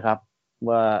าลืมนะครับ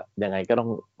ว่ายังไงก็ต้อง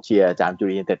เชียร์จามจุ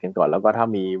รียูไนเต็ดกันก่อนแล้วก็ถ้า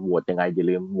มีโหวตยังไงอย่า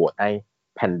ลืมโหวตให้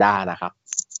แพนด้านะครับ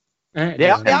เดี๋ย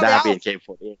วแพนด้าเป็นเคโฟ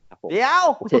เองครับผม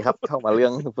โอเคครับเข้ามาเรื่อ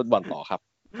งฟุตบอลต่อครับ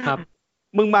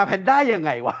มึงมาแพนด้ายังไ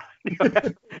งวะ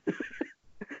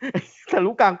ทะ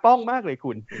ลุกลางป้องมากเลย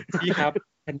คุณพี่ครับ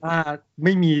แพนด้าไ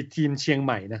ม่มีทีมเชียงใ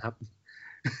หม่นะครับ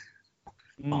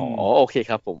โอเค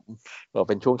ครับผมเรา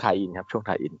เป็นช่วงไทยอินครับช่วงไ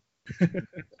ทยอิน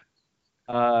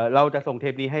เราจะส่งเท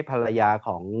ปนี้ให้ภรรยาข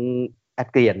องแอด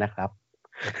เกรียนนะครับ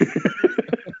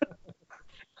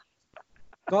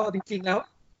ก็จริงๆแล้ว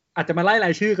อาจจะมาไล่ร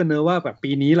ายชื่อกันเนอะว่าแบบ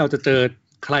ปีนี้เราจะเจอ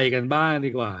ใครกันบ้างดี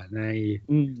กว่า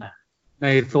ใน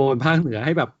โซนภาคเหนือใ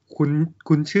ห้แบบ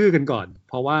คุ้นชื่อกันก่อน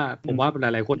เพราะว่าผมว่าห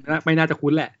ลายๆคนไม่น่าจะ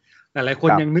คุ้นแหละหลายๆคน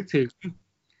ยังนึกถึง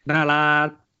นารา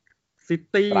ซิ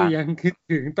ตี้ยังคิด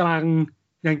ถึงตรัง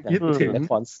ยังคิดถึงน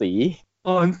ครศ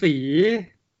รี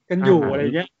กันอยู่อะไร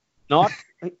เงี้ยน็อต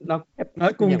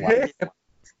กรุงเ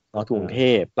ท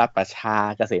พลาดประชา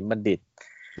เกษมบัณฑิต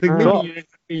ถึงไม่มี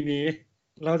ปีนี้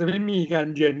เราจะไม่มีการ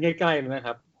เยือนใกล้ๆนะค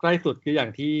รับใกล้สุดคืออย่า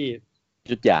งที่อ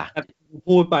ยุธยา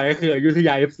พูดไปก็คืออยุธย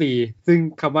า FC ซึ่ง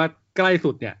คำว่าใกล้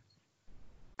สุดเนี่ย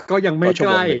ก็ยังไม่ใก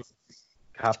ล้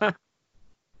ครับ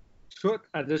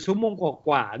อาจจะชั่วโมงก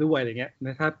ว่าด้วยอะไรเงี้ยน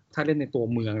ะครับถ้าเล่นในตัว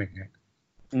เมืองอะไรเงี้ย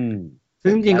ซึ่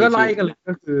งจริงๆก็ไล่กันเลย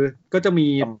ก็คือก็จะมี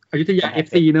อยุธยา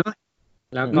FC เนอะ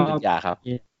แล้วก็ครับ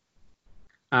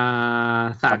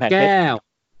สระแก้ว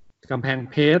กำแพง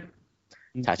เพชร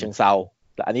ฉะเชิงเทรา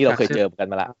แต่อันนี้เราเคยเจอกัน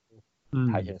มาแล้ว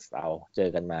ฉะเชิงเทราเจอ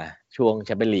กันมาช่วงแช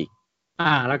มเปี้ยนลีก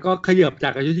แล้วก็ขยับจา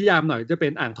กอยุธยาหน่อยจะเป็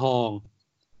นอ่างทอง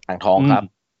ครับ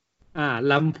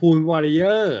ลำพูนวอริเอ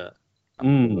อร์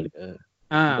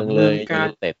เมืองการ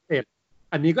เต็ด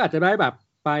อันนี้ก็อาจจะได้แบบ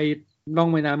ไปล่อง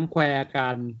แม่น้ำแควกั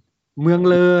นเมือง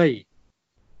เลย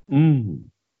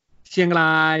เชียงร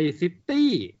ายซิ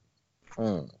ตี้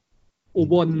อุ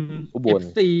บล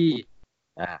FC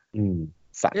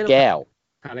สระแก้ว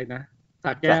อะไรนะสร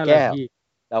ะแก้วอะไรพี่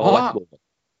แล้ว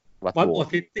วัดโบส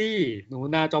ถ์ซิตี้หนู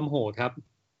นาจอมโหดครับ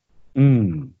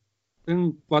ซึ่ง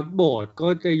วัดโบสถ์ก็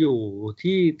จะอยู่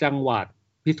ที่จังหวัด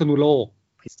พิษณุโลก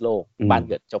บ้านเ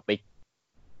กิดเจ้าปิ๊ก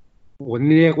โห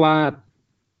เรียกว่า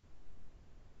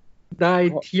ได้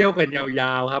เที่ยวกันย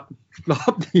าวๆครับรอ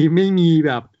บนี้ไม่มีแ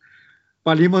บบป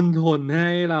ริมณฑลให้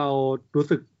เรารู้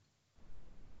สึก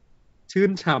ชื่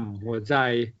นฉ่ำหัวใจ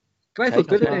ใกล้สุด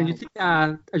ก็จะเป็นอยุ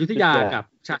ธยากับ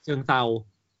ฉะเชิงเทรา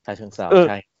ใช่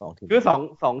2ที่คือ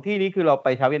2ที่นี้คือเราไป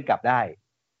เช้าเย็นกลับได้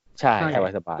ใช่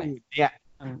สบายเนี่ย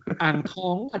อ่างทอ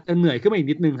งอาจจะเหนื่อยขึ้นมาอีก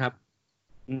นิดนึงครับ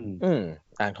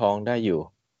อ่างทองได้อยู่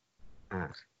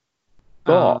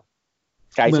ก็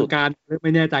ไกลสุดเมืองการไ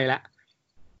ม่แน่ใจแล้ว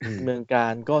เมืองกา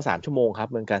รก็3ชั่วโมงครับ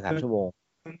เมืองการ3ชั่วโมง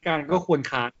เมืองการก็ควร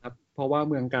ค้างครับเพราะว่า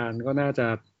เมืองการก็น่าจะ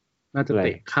เต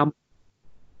ะค่ำ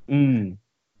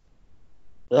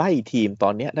ไล่ทีมตอ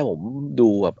นนี้ถ้าผมดู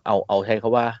แบบเอาใช้ค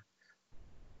ำว่า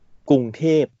กรุงเท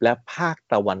พและภาค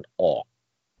ตะวันออก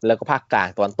แล้วก็ภาคกลาง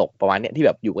ตะวันตกประมาณเนี้ยที่แ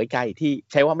บบอยู่ใกล้ๆที่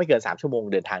ใช้ว่าไม่เกิน3ชั่วโมง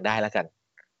เดินทางได้แล้วกัน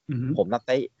ผมนับ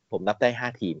ได้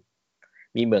5ทีม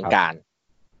มีเมืองการ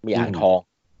มีอ่างทอง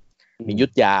มีอยุ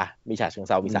ธยามีฉะเชิงเ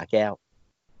ทรามีสระแก้ว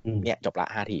เนี่ยจบละ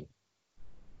5ทีม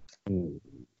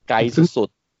ไกลสุด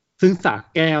ซึ่งสระ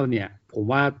แก้วเนี่ยผม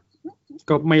ว่า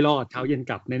ก็ไม่รอดเช้าเย็น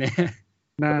กลับแน่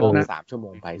ๆน่า3ชั่วโม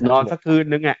งไปนอนสักคืน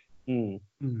นึง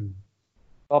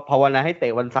ก็ภาวนาให้เต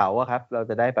ะวันเสาร์ครับ เรา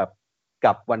จะได้แบบก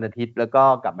ลับวันอาทิตย์แล้วก็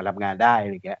กลับมาทำงานได้อะ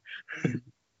ไรเงี้ย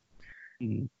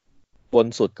บน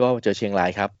สุดก็เจอเชียงราย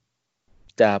ครับ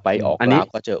จะไปออกลาว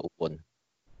ก็เจออุบล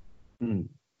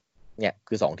เนี่ย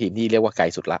คือ2ทีมที่เรียกว่าไกล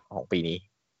สุดละของปีนี้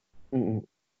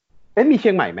มีเชี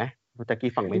ยงใหม่ไหมตะ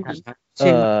กี้ฟังไม่ทัน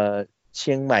เ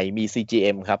ชียงใหม่มี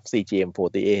CGM ครับ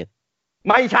CGM48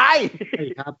 ไม่ใช่ ใช่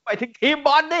ครับ ไปถึงทีมบ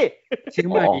อลดิ เชียง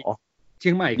ให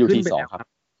ม่อยู่ ขึ้น T2 ไปแล้ว ครับ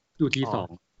อยู่ T2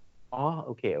 อ๋อโ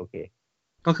อเค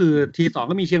ก็คือ T2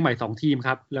 ก็มีเชียงใหม่2ทีมค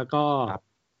รับแล้วก็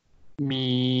มี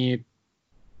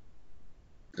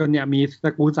ก็เนี่ยมีตร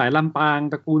ะกูลสายลำปาง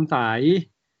ตระกูลสาย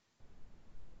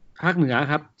ภาคเหนือ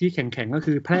ครับที่แข็งๆก็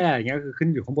คือแพร่อย่างเงี้ยก็คือขึ้น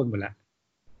อยู่ข้างบนหมดแล้ว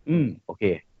โอเค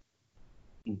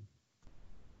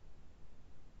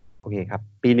ครับ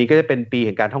ปีนี้ก็จะเป็นปีแ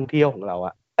ห่งการท่องเที่ยวของเราอ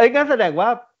ะงั้นแสดงว่า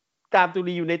จามจุ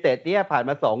รียูไนเต็ดเนี่ยผ่าน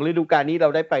มา2ฤดูกาลนี้เรา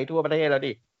ได้ไปทั่วประเทศแล้ว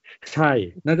ดิใช่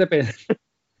น่าจะเป็น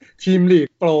ทีมลีก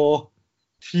โปร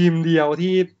ทีมเดียว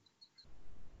ที่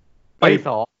ไป2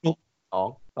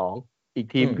อีก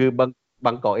ทีมคือบ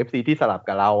างกอก FC ที่สลับ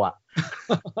กับเราอ่ะ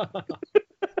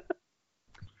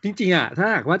จริงๆอ่ะถ้า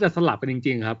หากว่าจะสลับกันจ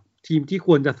ริงๆครับทีมที่ค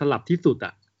วรจะสลับที่สุดอ่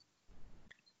ะ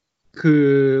คือ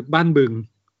บ้านบึง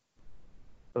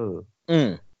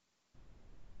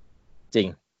จริง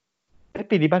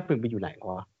ปีนี้บ้านบึงไปอยู่ไหน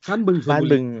วะบ้านบึง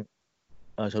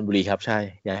ชลบุรีครับใช่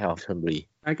ย้ายออกชลบุรี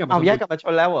ย้ายกลับมาช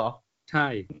ลแล้วเหรอใช่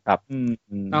ครับ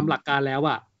ตามหลักการแล้ว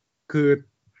อ่ะคือ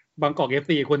บางกอก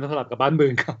FC ควรจะสลับกับบ้านบึ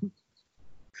งครับ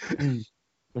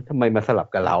แล้วทำไมมาสลับ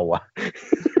กับเราอ่ะ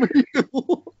ไม่รู้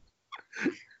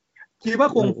คิดว่า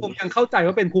คงยังเข้าใจ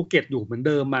ว่าเป็นภูเก็ตอยู่เหมือนเ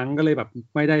ดิมมั้งก็เลยแบบ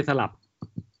ไม่ได้สลับ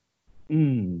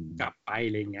กลับไป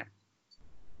อะไรเงี้ย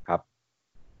ครับ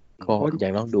ก็ยั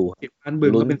งต้องดูบ้านบึ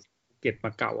งก็เป็นภูเก็ตม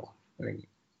าเก่าอะไรอย่าง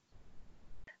งี้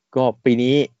ก็ปี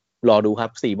นี้รอดูครั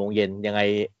บ 4 โมงเย็นยังไง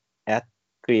แอด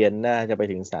เกรียนน่าจะไป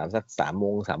ถึงสัก 3 โม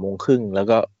ง 3 โมงครึ่งแล้ว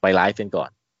ก็ไปไลฟ์กันก่อน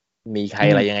มีใคร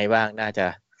อะไรยังไงบ้างน่าจะ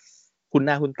คุ้นห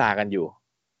น้าคุ้นตากันอยู่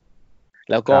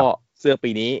แล้วก็เสื้อ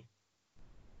ปีนี้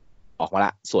ออกมาล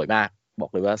ะสวยมากบอ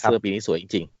กเลยว่าเสื้อปีนี้สวยจ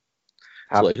ริง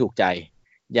ๆสวยถูกใจ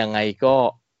ยังไงก็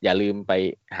อย่าลืมไป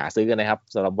หาซื้อกันนะครับ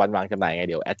สำหรับวันวางจำหน่ายไง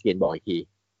เดี๋ยวแอดเกรียนบอกอีกที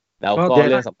แล้วก็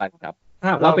เรื่องสำคัญครับถ้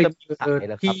าเราไป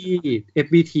ที่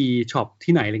FBT Shop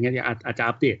ที่ไหนอะไรเงี้ยอาจจะ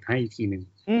อัปเดตให้อีกทีนึง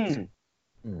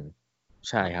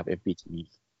ใช่ครับ FBT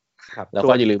ครับแล้ว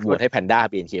ก็อย่าลืมโหวตให้แพนด้า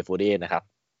BNK48 นะครับ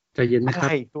ใจเย็นนะครับ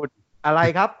อะไร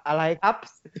ครับอะ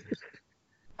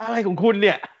ไรของคุณเ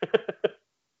นี่ย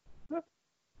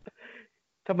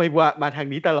ทำไมมาทาง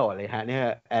นี้ตลอดเลยฮะเนี่ย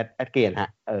แอดเกนฮะ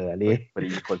อันนี้พอดี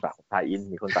มีคนฝากผมทายอิน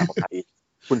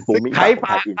คุณปูมิใครฝ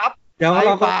ากครับเดี๋ยวเ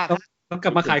ราก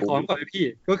ลับมาขายของก่อนพี่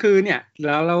ก็คือเนี่ยแ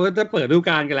ล้วเราก็จะเปิดฤดู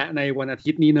กาลกันแล้วในวันอาทิ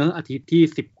ตย์นี้เนอะอาทิตย์ที่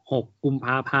16กุมภ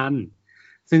าพันธ์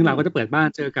ซึ่งเราก็จะเปิดบ้าน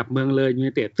เจอกับเมืองเลยยูไน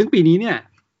เต็ดซึ่งปีนี้เนี่ย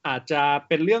อาจจะเ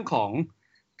ป็นเรื่องของ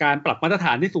การปรับมาตรฐ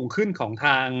านที่สูงขึ้นของท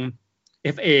าง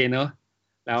FA เนอะ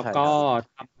แล้วก็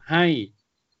ทำให้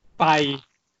ไฟ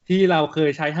ที่เราเคย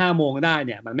ใช้5โมงได้เ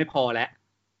นี่ยมันไม่พอแล้ว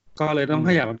ก็เลยต้องข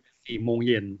ยับมาเป็น4โมงเ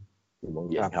ย็น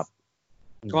ครับ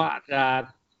ก็อาจจะ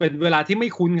เป็นเวลาที่ไม่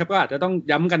คุ้นครับก็อาจจะต้อง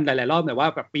ย้ำกันหลายๆรอบหน่อยว่า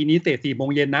แบบปีนี้เตะ4โมง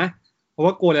เย็นนะเพราะ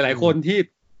ว่ากลัวหลายๆคนที่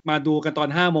มาดูกันตอน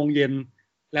5โมงเย็น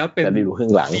แล้วเป็นจะดูครึ่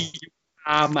งหลังต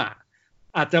าม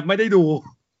อาจจะไม่ได้ดู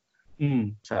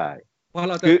ใช่เพราะ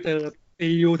เราจะเจอ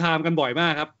CU time กันบ่อยมา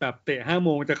กครับแบบเตะ5โม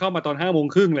งจะเข้ามาตอน5โมง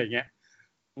ครึ่งอะไรอย่างเงี้ย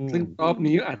ซึ่งรอบ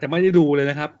นี้อาจจะไม่ได้ดูเลย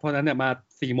นะครับเพราะนั้นเนี่ยมา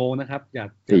4โมงนะครับอย่า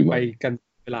ไปกัน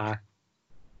เวลา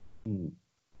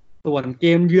ส่วนเก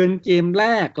มเยือนเกมแร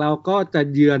กเราก็จะ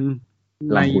เยือน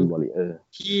ใน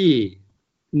ที่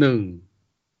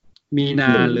1มีน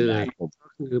าเลยก็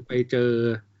คือไปเจอ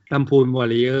ลำพูนวอ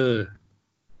ริเออร์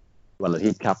วันอา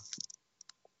ทิตย์ครับ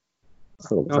ส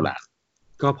นุกสนาน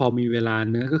ก็พอมีเวลา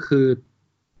เนื้อก็คือ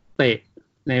เตะ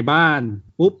ในบ้าน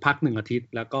ปุ๊บพัก1อาทิตย์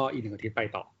แล้วก็อีก1อาทิตย์ไป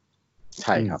ต่อใ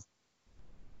ช่ครับ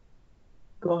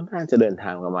ก็น่าจะเดินท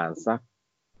างประมาณสัก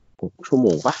6ชั่วโม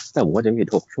งป่ะแต่ผมว่าจะมี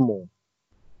6ชั่วโมง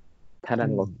ถ้านั่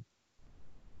งรถ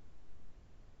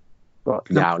ก็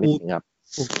ยาวนิดนึงครับ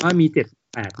ผมว่ามี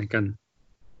7-8เหมือนกัน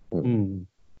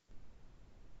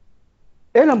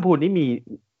ลำพูนนี่มี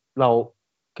เรา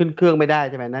ขึ้นเครื่องไม่ได้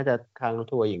ใช่ไหมน่าจะทางรถ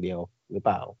ทัวร์อย่างเดียวหรือเป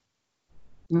ล่า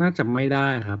น่าจะไม่ได้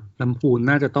ครับลำพูน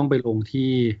น่าจะต้องไปลง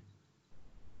ที่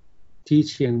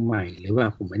เชียงใหม่หรือว่า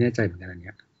ผมไม่แน่ใจเหมือนกันอันเ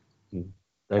นี้ย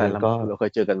แต่เราเค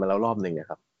ยเจอกันมาแล้วรอบนึงนะ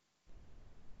ครับ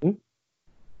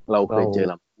เราเคยเจอ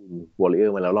ลำพูนวอริเออ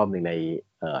ร์มาแล้วรอบนึงใน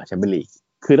แชมเปี้ยนลีก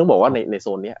คือต้องบอกว่าในโซ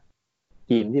นเนี้ย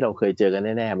ทีมที่เราเคยเจอกัน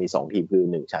แน่ๆมี2ทีมคือ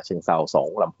1ฉะเชิงเทรา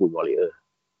2ลำพูนวอริเออร์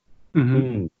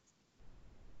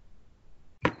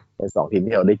เป็น2ทีม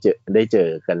ที่เราได้เจอ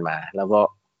กันมาแล้ว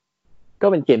ก็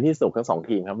เป็นเกมที่สนุกทั้ง2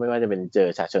ทีมครับไม่ว่าจะเป็นเจอ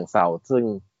ฉะเชิงเทราซึ่ง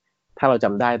ถ้าเราจ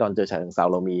ำได้ตอนเจอฉะเชิงเทรา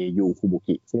เรามียูคูบุ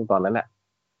กิซึ่งตอนนั้นน่ะ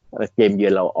เกมเยื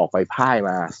อนเราออกไปพ่ายม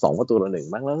า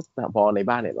2-1มั้งแล้วพอใน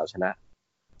บ้านเนี่ยเราชนะ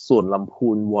ส่วนลำพู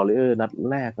นวอริเออร์นัด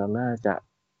แรกเรา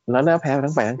น่าแพ้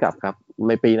ทั้งไปทั้งกลับครับใ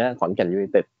นปีนั้นขอนแก่นยูไน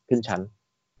เต็ดขึ้นชั้น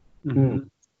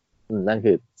นั่น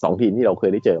คือ2ทีมที่เราเคย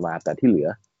ได้เจอมาแต่ที่เหลือ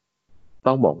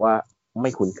ต้องบอกว่าไ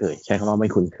ม่คุ้นเคยใช้คำว่าไม่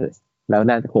คุ้นเคยแล้ว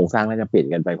น่าจะโครงสร้างน่าจะเปลี่ยน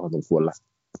กันไปพอสมควรละ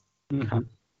ครับ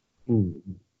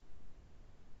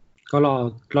ก็ร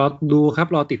อดูครับ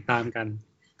รอติดตามกัน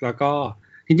แล้วก็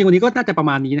จริงๆวันนี้ก็น่าจะประ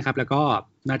มาณนี้นะครับแล้วก็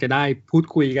น่าจะได้พูด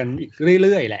คุยกันอีกเ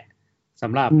รื่อยๆแหละส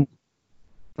ำหรับ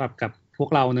กับพวก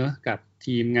เราเนอะกับ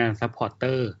ทีมงานซัพพอร์เต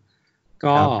อร์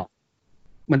ก็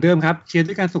เหมือนเดิมครับเชียร์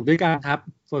ด้วยกันสุขด้วยกันครับ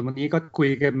ส่วนวันนี้ก็คุย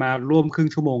กันมาร่วมครึ่ง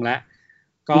ชั่วโมงแล้ว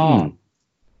ก็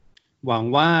หวัง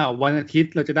ว่าวันอาทิต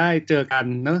ย์เราจะได้เจอกัน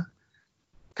เนอะ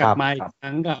กลับมาอีกค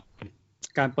รั้งกับ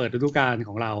การเปิดฤดูกาลข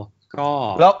องเราก็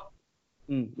แล้ว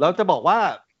เราจะบอกว่า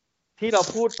ที่เรา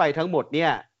พูดไปทั้งหมดเนี่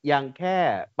ยยังแค่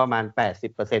ประมาณ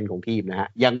 80% ของทีมนะฮะ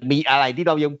ยังมีอะไรที่เ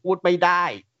รายังพูดไม่ได้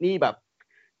นี่แบบ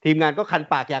ทีมงานก็คัน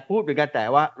ปากอยากพูดเหมือนกันแต่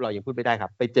ว่าเรายังพูดไม่ได้ครั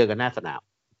บไปเจอกันหน้าสนาม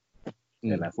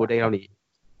พูดได้เท่านี้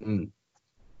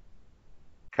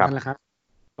ครับนั่นแหละครับ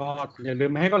ก็อย่าลื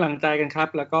มให้กำลังใจกันครับ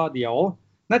แล้วก็เดี๋ยว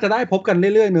น่าจะได้พบกันเ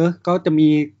รื่อยๆเนอะก็จะมี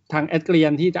ทางแอดเกรีย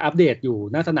นที่จะอัปเดตอยู่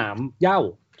หน้าสนามเหย้า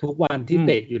ทุกวันที่เ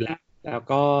ตะอยู่แล้ว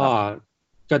ก็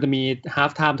จะมี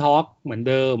half time talk เหมือน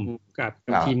เดิมกับ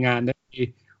ทีมงาน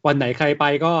วันไหนใครไป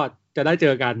ก็จะได้เจ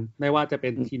อกันไม่ว่าจะเป็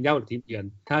นทีมเหย้าหรือทีมเยือน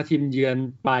ถ้าทีมเยือน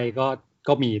ไป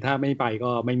ก็มีถ้าไม่ไป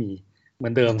ก็ไม่มีเหมื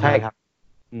อนเดิมใช่ครับ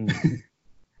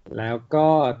แล้วก็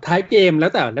ท้ายเกมแล้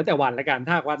วแต่วันละกัน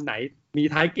ถ้าวันไหนมี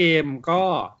ท้ายเกม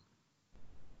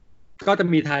ก็จะ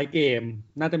มีท้ายเกม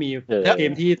น่าจะมีเก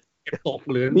มที่เก็บตก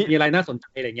หรือมีอะไรน่าสนใจ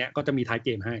อะไรเงี้ยก็จะมีท้ายเก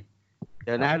มให้เ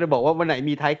ดี๋ยวนะจะบอกว่าวันไหน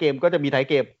มีท้ายเกมก็จะมีท้าย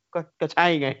เกมก็ใช่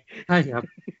ไงใช่ครับ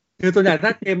คือส่วนใหญ่ถ้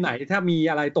าเกมไหนถ้ามี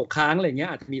อะไรตกค้างอะไรเงี้ย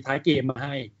อาจจะมีท้ายเกมมาใ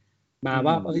ห้มา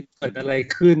ว่าเกิดอะไร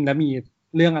ขึ้นแล้วมี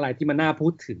เรื่องอะไรที่มันน่าพู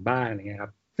ดถึงบ้างอะไรเงี้ยครั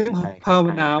บซึ่งภาว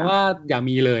นาว่าอย่า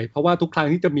มีเลยเพราะว่าทุกครั้ง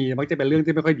ที่จะมีมักจะเป็นเรื่อง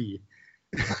ที่ไม่ค่อยดี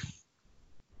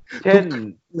เ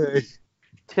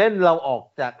ช่นเรา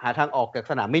หาทางออกจาก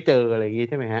สนามไม่เจออะไรอย่างงี้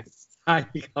ใช่ไหมฮะใช่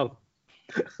ครับ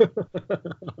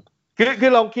คื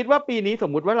อลองคิดว่าปีนี้ส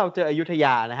มมุติว่าเราเจออยุธย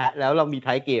านะฮะแล้วเรามี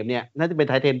ท้ายเกมเนี่ยน่าจะเป็น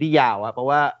ท้ายเกมที่ยาวอะเพราะ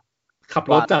ว่าขับ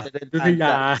รถจากอยุธย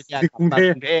าถึงกรุง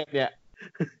เทพเนี่ย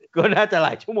ก็น่าจะหล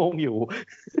ายชั่วโมงอยู่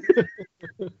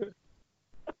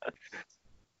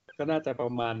ก็น่าจะปร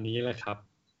ะมาณนี้แหละครับ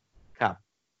ครับ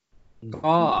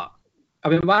ก็เอา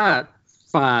เป็นว่า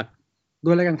ฝากด้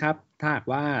วยแล้วกันครับถ้าหาก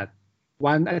ว่า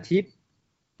วันอาทิตย์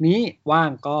นี้ว่า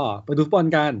งก็ไปดูฟุตบอล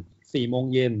กัน4 โมง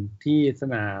เย็นที่ส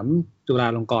นามจุฬา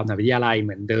ลงกรณ์มหาวิทยาลัยเห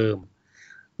มือนเดิม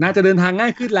น่าจะเดินทางง่า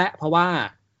ยขึ้นแล้วเพราะว่า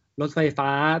รถไฟฟ้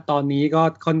าตอนนี้ก็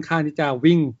ค่อนข้างที่จะ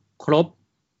วิ่งครบ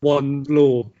วน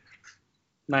ลูป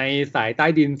ในสายใต้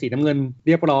ดินสีน้ำเงินเ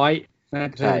รียบร้อยน่า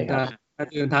จ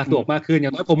ะเดินทางสะดวกมากขึ้นอย่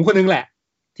างน้อยผมคนนึงแหละ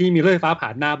ที่มีรถไฟฟ้าผ่า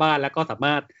นหน้าบ้านแล้วก็สาม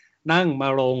ารถนั่งมา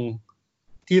ลง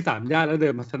ที่3 ย่านแล้วเดิ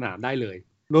นมาสนามได้เลย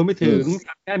รวมไปถึง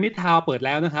3 ย่านมิตรทาวน์เปิดแ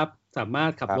ล้วนะครับสามาร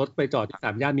ถขับรถไปจอดที่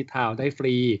3 ย่านมิตรทาวน์ได้ฟ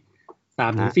รี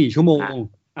 3-4 ชั่วโมง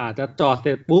อาจจะจอดเส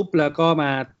ร็จปุ๊บแล้วก็ม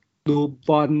าดูบ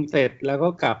อลเสร็จแล้วก็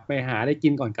กลับไปหาได้กิ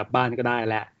นก่อนกลับบ้านก็ได้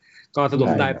แหละก็สะดวก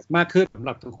สบายมากขึ้นสำห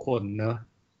รับทุกคนเนอะ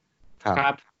ครั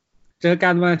บเจอกั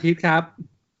นวันอาทิตย์ครับ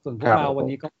ส่วนพวกเราวัน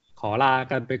นี้ก็ขอลา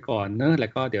กันไปก่อนเนอะแล้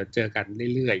วก็เดี๋ยวเจอกัน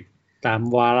เรื่อยๆตาม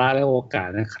วาระและโอกาส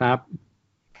นะครับ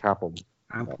ครับผม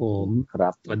ครับผมครั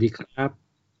บสวัสดีครับ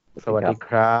สวัสดีค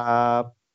รับ